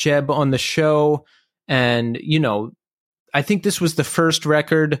Jamie and Jeb on the show, and, I think this was the first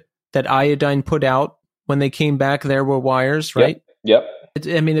record that Iodine put out when they came back. There Were Wires, right? Yep.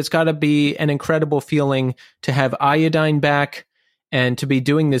 It's got to be an incredible feeling to have Iodine back and to be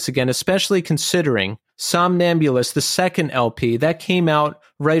doing this again, especially considering Somnambulist, the second LP, that came out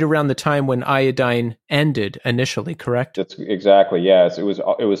right around the time when Iodine ended initially, correct? That's exactly, yes. It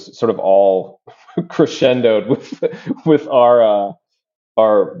was sort of all crescendoed with our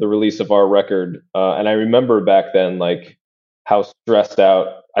the release of our record. And I remember back then, like, how stressed out.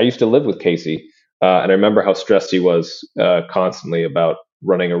 I used to live with Casey. And I remember how stressed he was constantly about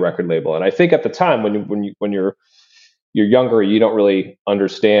running a record label. And I think at the time, when you're younger, you don't really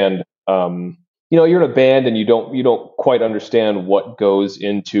understand. You're in a band, and you don't quite understand what goes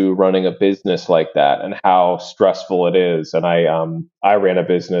into running a business like that and how stressful it is. And I ran a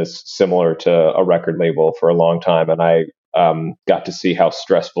business similar to a record label for a long time, and I got to see how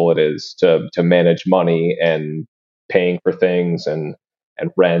stressful it is to manage money and paying for things and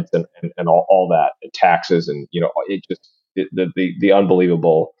rent and all that, and taxes, and it just the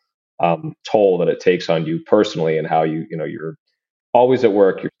unbelievable toll that it takes on you personally, and how you're always at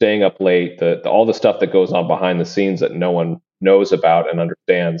work, you're staying up late, all the stuff that goes on behind the scenes that no one knows about and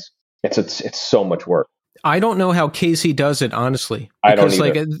understands. It's so much work. I don't know how Casey does it, honestly. I don't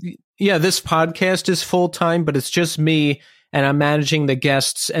either. This podcast is full time, but it's just me, and I'm managing the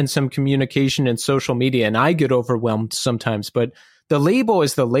guests and some communication and social media, and I get overwhelmed sometimes, but the label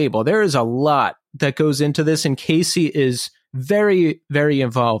is the label. There is a lot that goes into this, and Casey is very, very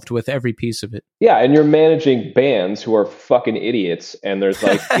involved with every piece of it. Yeah, and you're managing bands who are fucking idiots, and there's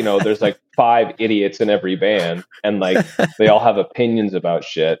like, there's like 5 idiots in every band, and like they all have opinions about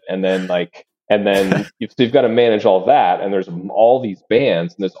shit, and then you've got to manage all that, and there's all these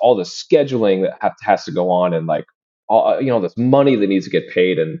bands, and there's all the scheduling that has to go on, and like all this money that needs to get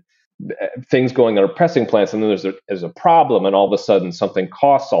paid, and things going on pressing plants, and then there's a problem, and all of a sudden something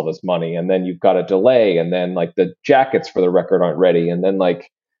costs all this money, and then you've got a delay, and then like the jackets for the record aren't ready, and then like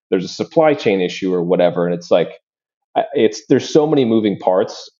there's a supply chain issue or whatever, and it's like there's so many moving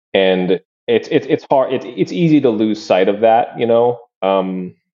parts, and it's hard. It's easy to lose sight of that,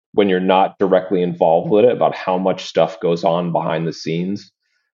 when you're not directly involved with it, about how much stuff goes on behind the scenes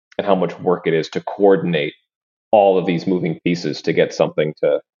and how much work it is to coordinate all of these moving pieces to get something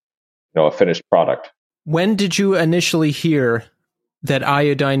to a finished product. When did you initially hear that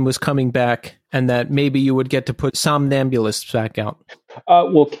Iodine was coming back and that maybe you would get to put Somnambulists back out?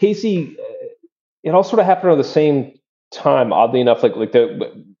 Well, Casey, it all sort of happened at the same time. Oddly enough, like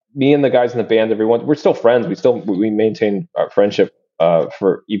me and the guys in the band, we're still friends. We maintain our friendship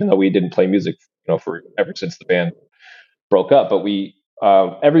for, even though we didn't play music, for ever since the band broke up. But we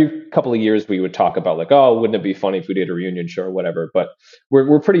every couple of years we would talk about like, oh, wouldn't it be funny if we did a reunion show or whatever? But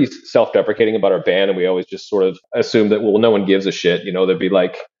we're pretty self-deprecating about our band, and we always just sort of assume that, well, no one gives a shit.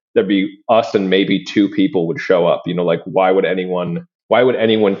 There'd be us and maybe 2 people would show up. Like why would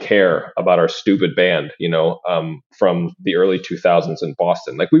anyone care about our stupid band? From the early 2000s in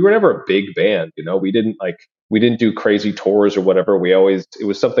Boston, like we were never a big band. We didn't do crazy tours or whatever. It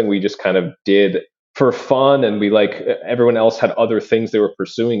was something we just kind of did for fun, and everyone else had other things they were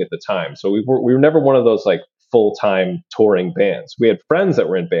pursuing at the time. So we were never one of those like full-time touring bands. We had friends that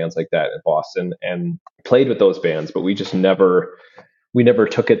were in bands like that in Boston and played with those bands, but we never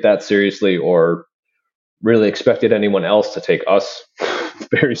took it that seriously or really expected anyone else to take us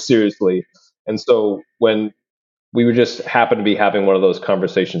very seriously. And so when we would just happen to be having one of those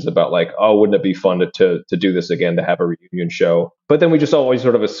conversations about like, oh, wouldn't it be fun to do this again, to have a reunion show? But then we just always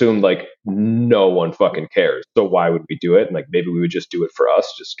sort of assumed like no one fucking cares. So why would we do it? And like maybe we would just do it for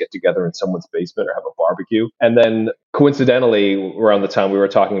us, just get together in someone's basement or have a barbecue. And then coincidentally, around the time we were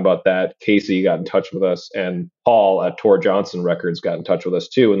talking about that, Casey got in touch with us and Paul at Tor Johnson Records got in touch with us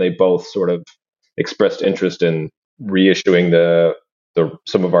too. And they both sort of expressed interest in reissuing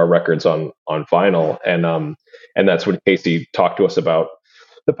some of our records on vinyl. And that's when Casey talked to us about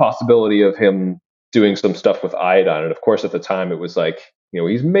the possibility of him doing some stuff with Iodine. And of course, at the time, it was like,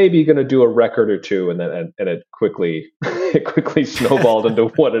 he's maybe going to do a record or two, and then it quickly snowballed into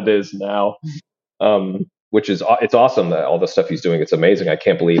what it is now. Which is, it's awesome that all the stuff he's doing. It's amazing. I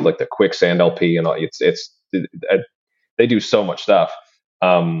can't believe like the Quicksand LP and all. They do so much stuff.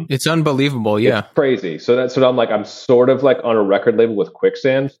 It's unbelievable. Yeah. It's crazy. So that's what I'm sort of like on a record label with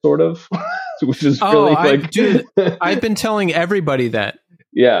Quicksand, sort of, which is really dude, I've been telling everybody that.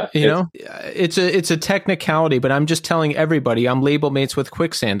 Yeah. It's a technicality, but I'm just telling everybody I'm label mates with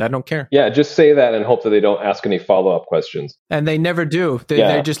Quicksand. I don't care. Yeah. Just say that and hope that they don't ask any follow-up questions. And they never do.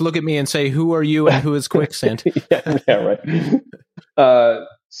 They just look at me and say, who are you and who is Quicksand? yeah, right.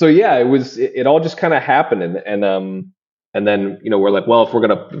 So yeah, it all just kind of happened. And then, we're like, well, if we're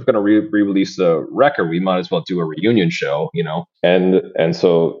gonna re-release the record, we might as well do a reunion show, And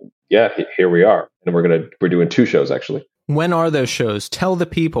so yeah, here we are, and we're doing 2 shows actually. When are those shows? Tell the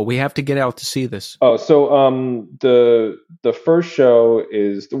people. We have to get out to see this. Oh, so the first show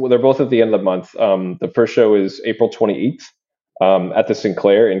is, they're both at the end of the month. The first show is April 28th at the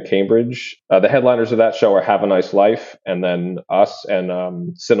Sinclair in Cambridge. The headliners of that show are Have a Nice Life, and then us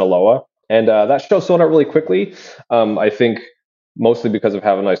and Sinaloa. And that show sold out really quickly. I think mostly because of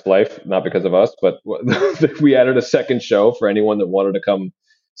Have a Nice Life, not because of us. But we added a second show for anyone that wanted to come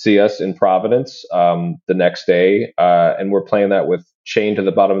see us in Providence the next day. And we're playing that with Chained to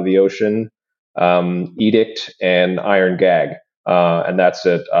the Bottom of the Ocean, Edict, and Iron Gag. And that's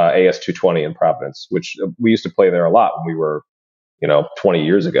at AS 220 in Providence, which we used to play there a lot when we were 20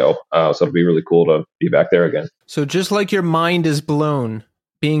 years ago. So it'll be really cool to be back there again. So just like your mind is blown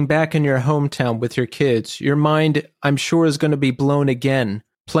being back in your hometown with your kids, your mind, I'm sure, is going to be blown again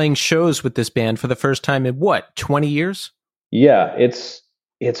playing shows with this band for the first time in 20 years? Yeah, it's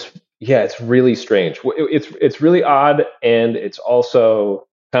really strange. It's really odd, and it's also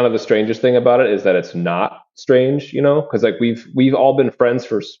kind of the strangest thing about it is that it's not strange, because like we've all been friends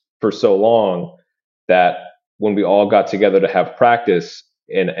for so long that when we all got together to have practice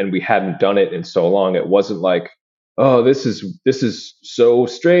and we hadn't done it in so long, it wasn't like, oh, this is so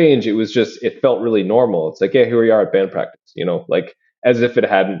strange. It was just, it felt really normal. It's like, yeah, here we are at band practice, like as if it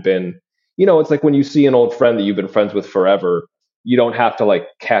hadn't been, it's like when you see an old friend that you've been friends with forever, you don't have to like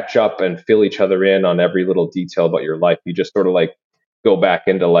catch up and fill each other in on every little detail about your life. You just sort of like go back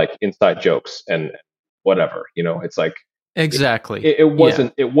into like inside jokes and whatever, it's like, exactly. It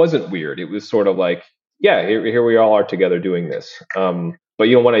wasn't weird. It was sort of like, yeah, here we all are together doing this. But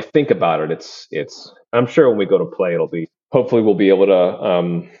when I think about it, it's. I'm sure when we go to play, hopefully we'll be able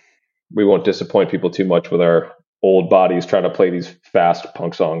to. We won't disappoint people too much with our old bodies trying to play these fast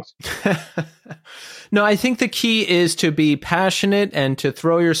punk songs. No, I think the key is to be passionate and to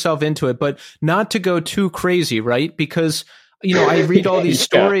throw yourself into it, but not to go too crazy, right? Because I read all these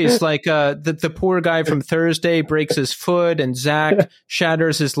stories like the poor guy from Thursday breaks his foot and Zach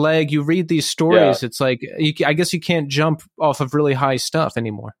shatters his leg. You read these stories. Yeah. It's like, I guess you can't jump off of really high stuff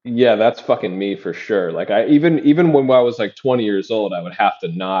anymore. Yeah, that's fucking me for sure. Like even when I was like 20 years old, I would have to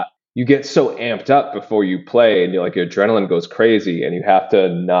not, you get so amped up before you play and your adrenaline goes crazy and you have to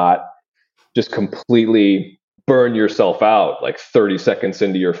not just completely burn yourself out like 30 seconds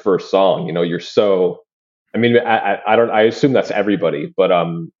into your first song. You're so, I mean, I assume that's everybody, but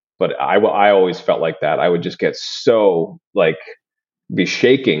I always felt like that. I would just get so like be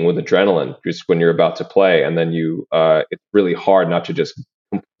shaking with adrenaline just when you're about to play. And then it's really hard not to just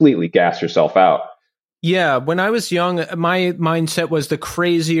completely gas yourself out. Yeah. When I was young, my mindset was the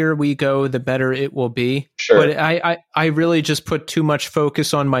crazier we go, the better it will be. Sure. But I really just put too much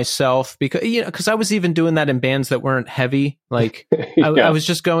focus on myself because I was even doing that in bands that weren't heavy. Like yeah. I was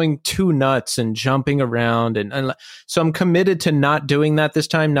just going too nuts and jumping around. And so I'm committed to not doing that this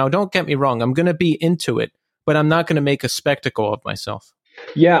time. Now, don't get me wrong. I'm going to be into it, but I'm not going to make a spectacle of myself.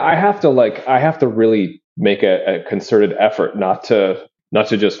 Yeah. I have to really make a concerted effort not to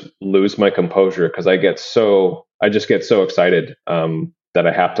just lose my composure, because I just get so excited that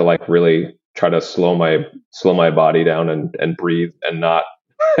I have to like really try to slow my body down and breathe and not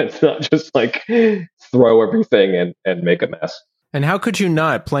just like throw everything and make a mess. And how could you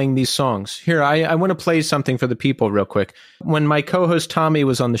not, playing these songs? Here, I want to play something for the people real quick. When my co-host Tommy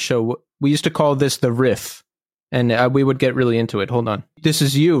was on the show, we used to call this the riff, and we would get really into it. Hold on. This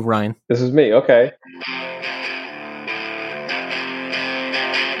is you, Ryan. This is me. Okay.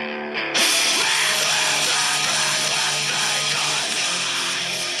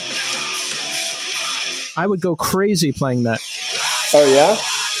 I would go crazy playing that. Oh, yeah?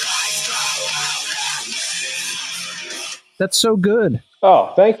 That's so good.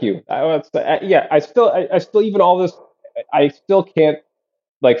 Oh, thank you. I still even all this, I still can't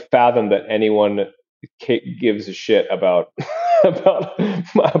like fathom that anyone gives a shit about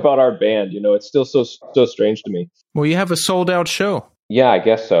about our band. You know, it's still so strange to me. Well, you have a sold out show. Yeah, I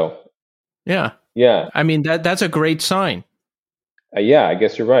guess so. Yeah. Yeah. I mean, that's a great sign. Yeah, I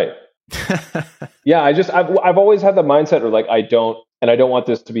guess you're right. Yeah, I've always had the mindset, or like I don't want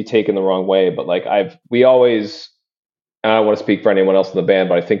this to be taken the wrong way, but like we always, and I don't want to speak for anyone else in the band,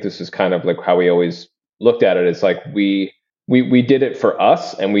 but I think this is kind of like how we always looked at it. It's like we did it for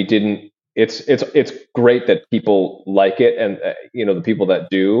us, and we didn't. It's great that people like it, and the people that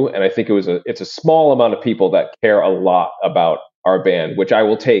do, and I think it's a small amount of people that care a lot about our band, which I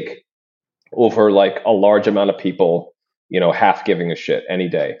will take over like a large amount of people, half giving a shit any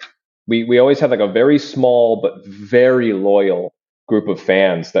day. We always had like a very small but very loyal group of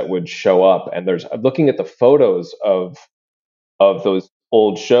fans that would show up, and looking at the photos of those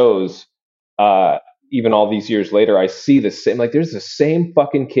old shows, even all these years later, I see the same, like there's the same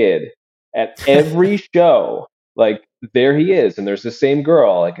fucking kid at every show, like there he is, and there's the same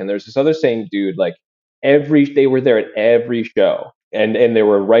girl, like, and there's this other same dude, like they were there at every show, and they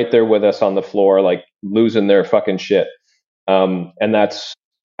were right there with us on the floor, like losing their fucking shit. And that's,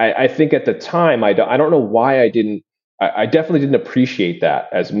 I think at the time, I don't know why I definitely didn't appreciate that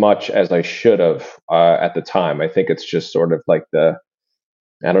as much as I should have at the time. I think it's just sort of like I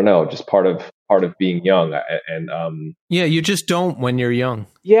don't know, just part of being young. Yeah, you just don't when you're young.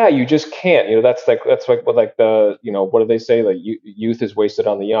 Yeah, you just can't. That's like the, what do they say? Like youth is wasted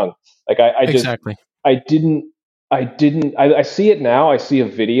on the young. Like Exactly. I see it now. I see a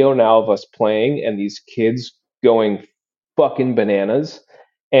video now of us playing and these kids going fucking bananas.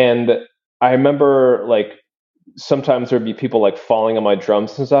 And I remember like sometimes there'd be people like falling on my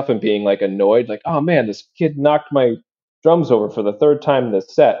drums and stuff and being like annoyed, like, oh man, this kid knocked my drums over for the third time in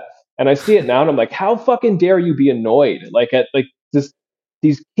this set. And I see it now and I'm like, how fucking dare you be annoyed? Like at like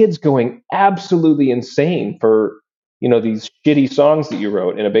these kids going absolutely insane for, these shitty songs that you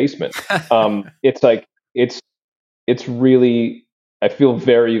wrote in a basement. It's like, it's really, I feel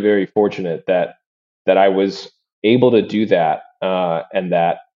very, very fortunate that I was able to do that.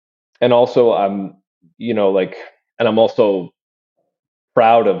 And also I'm also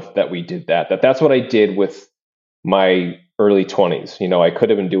proud of that we did that's what I did with my early 20s. I could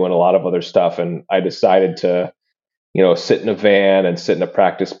have been doing a lot of other stuff, and I decided to, sit in a van and sit in a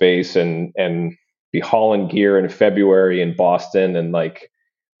practice space and be hauling gear in February in Boston, and like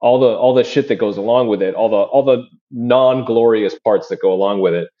all the shit that goes along with it, all the non-glorious parts that go along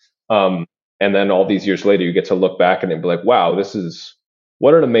with it. And then all these years later, you get to look back and be like, wow,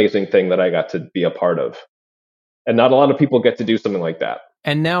 what an amazing thing that I got to be a part of. And not a lot of people get to do something like that.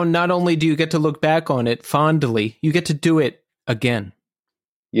 And now not only do you get to look back on it fondly, you get to do it again.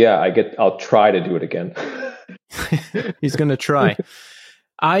 Yeah, I'll try to do it again. He's going to try.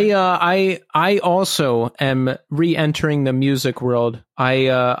 I also am re-entering the music world. I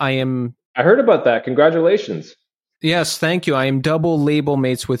heard about that. Congratulations. Yes, thank you. I am double label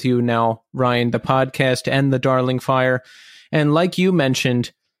mates with you now, Ryan, the podcast and the Darling Fire. And like you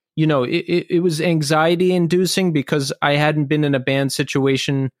mentioned, it was anxiety inducing because I hadn't been in a band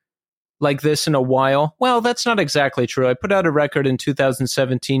situation like this in a while. Well, that's not exactly true. I put out a record in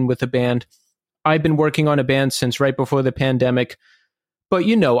 2017 with a band. I've been working on a band since right before the pandemic. But,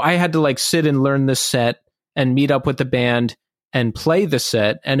 I had to like sit and learn the set and meet up with the band and play the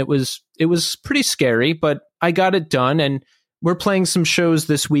set. And it was pretty scary, but I got it done. And we're playing some shows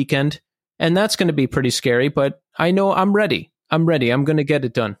this weekend. And that's going to be pretty scary, but I know I'm ready. I'm going to get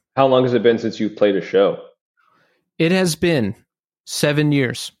it done. How long has it been since you've played a show? It has been 7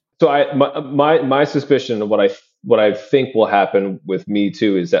 years. So my suspicion of what I think will happen with me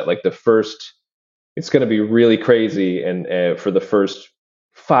too is that like it's going to be really crazy and for the first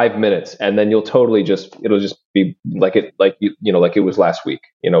 5 minutes, and then it'll just be like it was last week.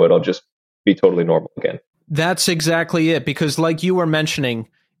 It'll just be totally normal again. That's exactly it, because like you were mentioning,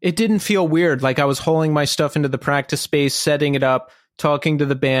 it didn't feel weird. Like I was hauling my stuff into the practice space, setting it up, talking to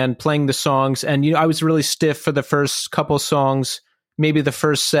the band, playing the songs. And, I was really stiff for the first couple songs, maybe the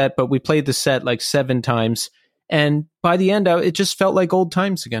first set, but we played the set like 7 times. And by the end, it just felt like old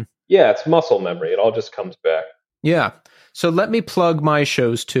times again. Yeah, it's muscle memory. It all just comes back. Yeah. So let me plug my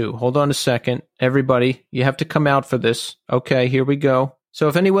shows too. Hold on a second. Everybody, you have to come out for this. Okay, here we go. So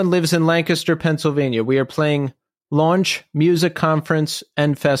if anyone lives in Lancaster, Pennsylvania, we are playing Launch Music Conference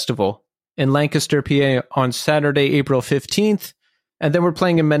and Festival in Lancaster, PA on Saturday, April 15th. And then we're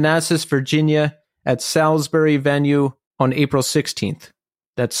playing in Manassas, Virginia at Salisbury Venue on April 16th.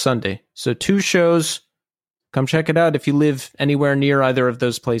 That's Sunday. So 2 shows. Come check it out if you live anywhere near either of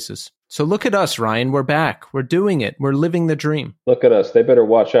those places. So look at us, Ryan. We're back. We're doing it. We're living the dream. Look at us. They better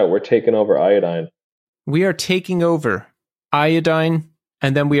watch out. We're taking over Iodine. We are taking over Iodine,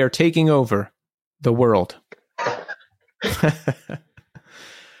 and then we are taking over the world.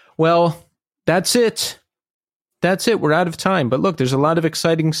 Well, that's it. That's it. We're out of time. But look, there's a lot of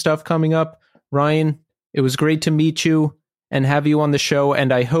exciting stuff coming up. Ryan, it was great to meet you and have you on the show.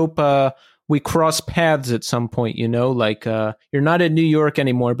 And I hope we cross paths at some point, like you're not in New York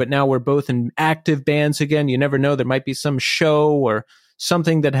anymore, but now we're both in active bands again. You never know. There might be some show or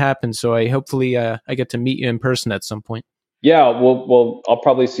something that happens. So hopefully I get to meet you in person at some point. Yeah, well, I'll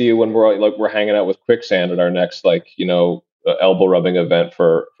probably see you when we're hanging out with Quicksand at our next elbow rubbing event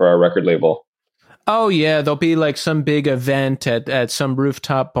for our record label. Oh yeah, there'll be like some big event at some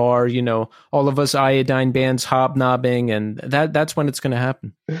rooftop bar. All of us Iodine bands hobnobbing, and that's when it's going to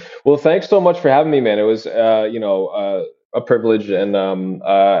happen. Well, thanks so much for having me, man. It was a privilege, and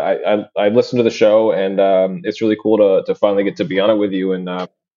I listened to the show, and it's really cool to finally get to be on it with you. And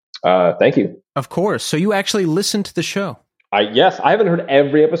thank you. Of course. So you actually listened to the show. Yes, I haven't heard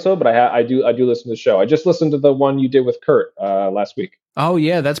every episode, but I do listen to the show. I just listened to the one you did with Kurt last week. Oh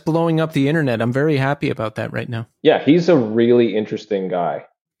yeah, that's blowing up the internet. I'm very happy about that right now. Yeah, he's a really interesting guy.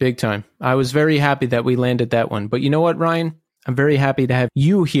 Big time. I was very happy that we landed that one. But you know what, Ryan? I'm very happy to have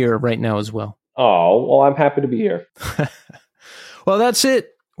you here right now as well. Oh, well, I'm happy to be here. Well, that's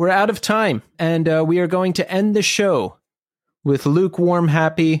it. We're out of time, and we are going to end the show with Lukewarm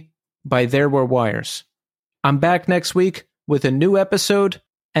Happy by There Were Wires. I'm back next week with a new episode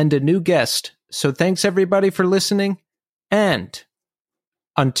and a new guest. So thanks everybody for listening, and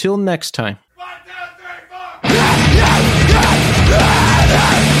until next time. 1, 2, 3, 4.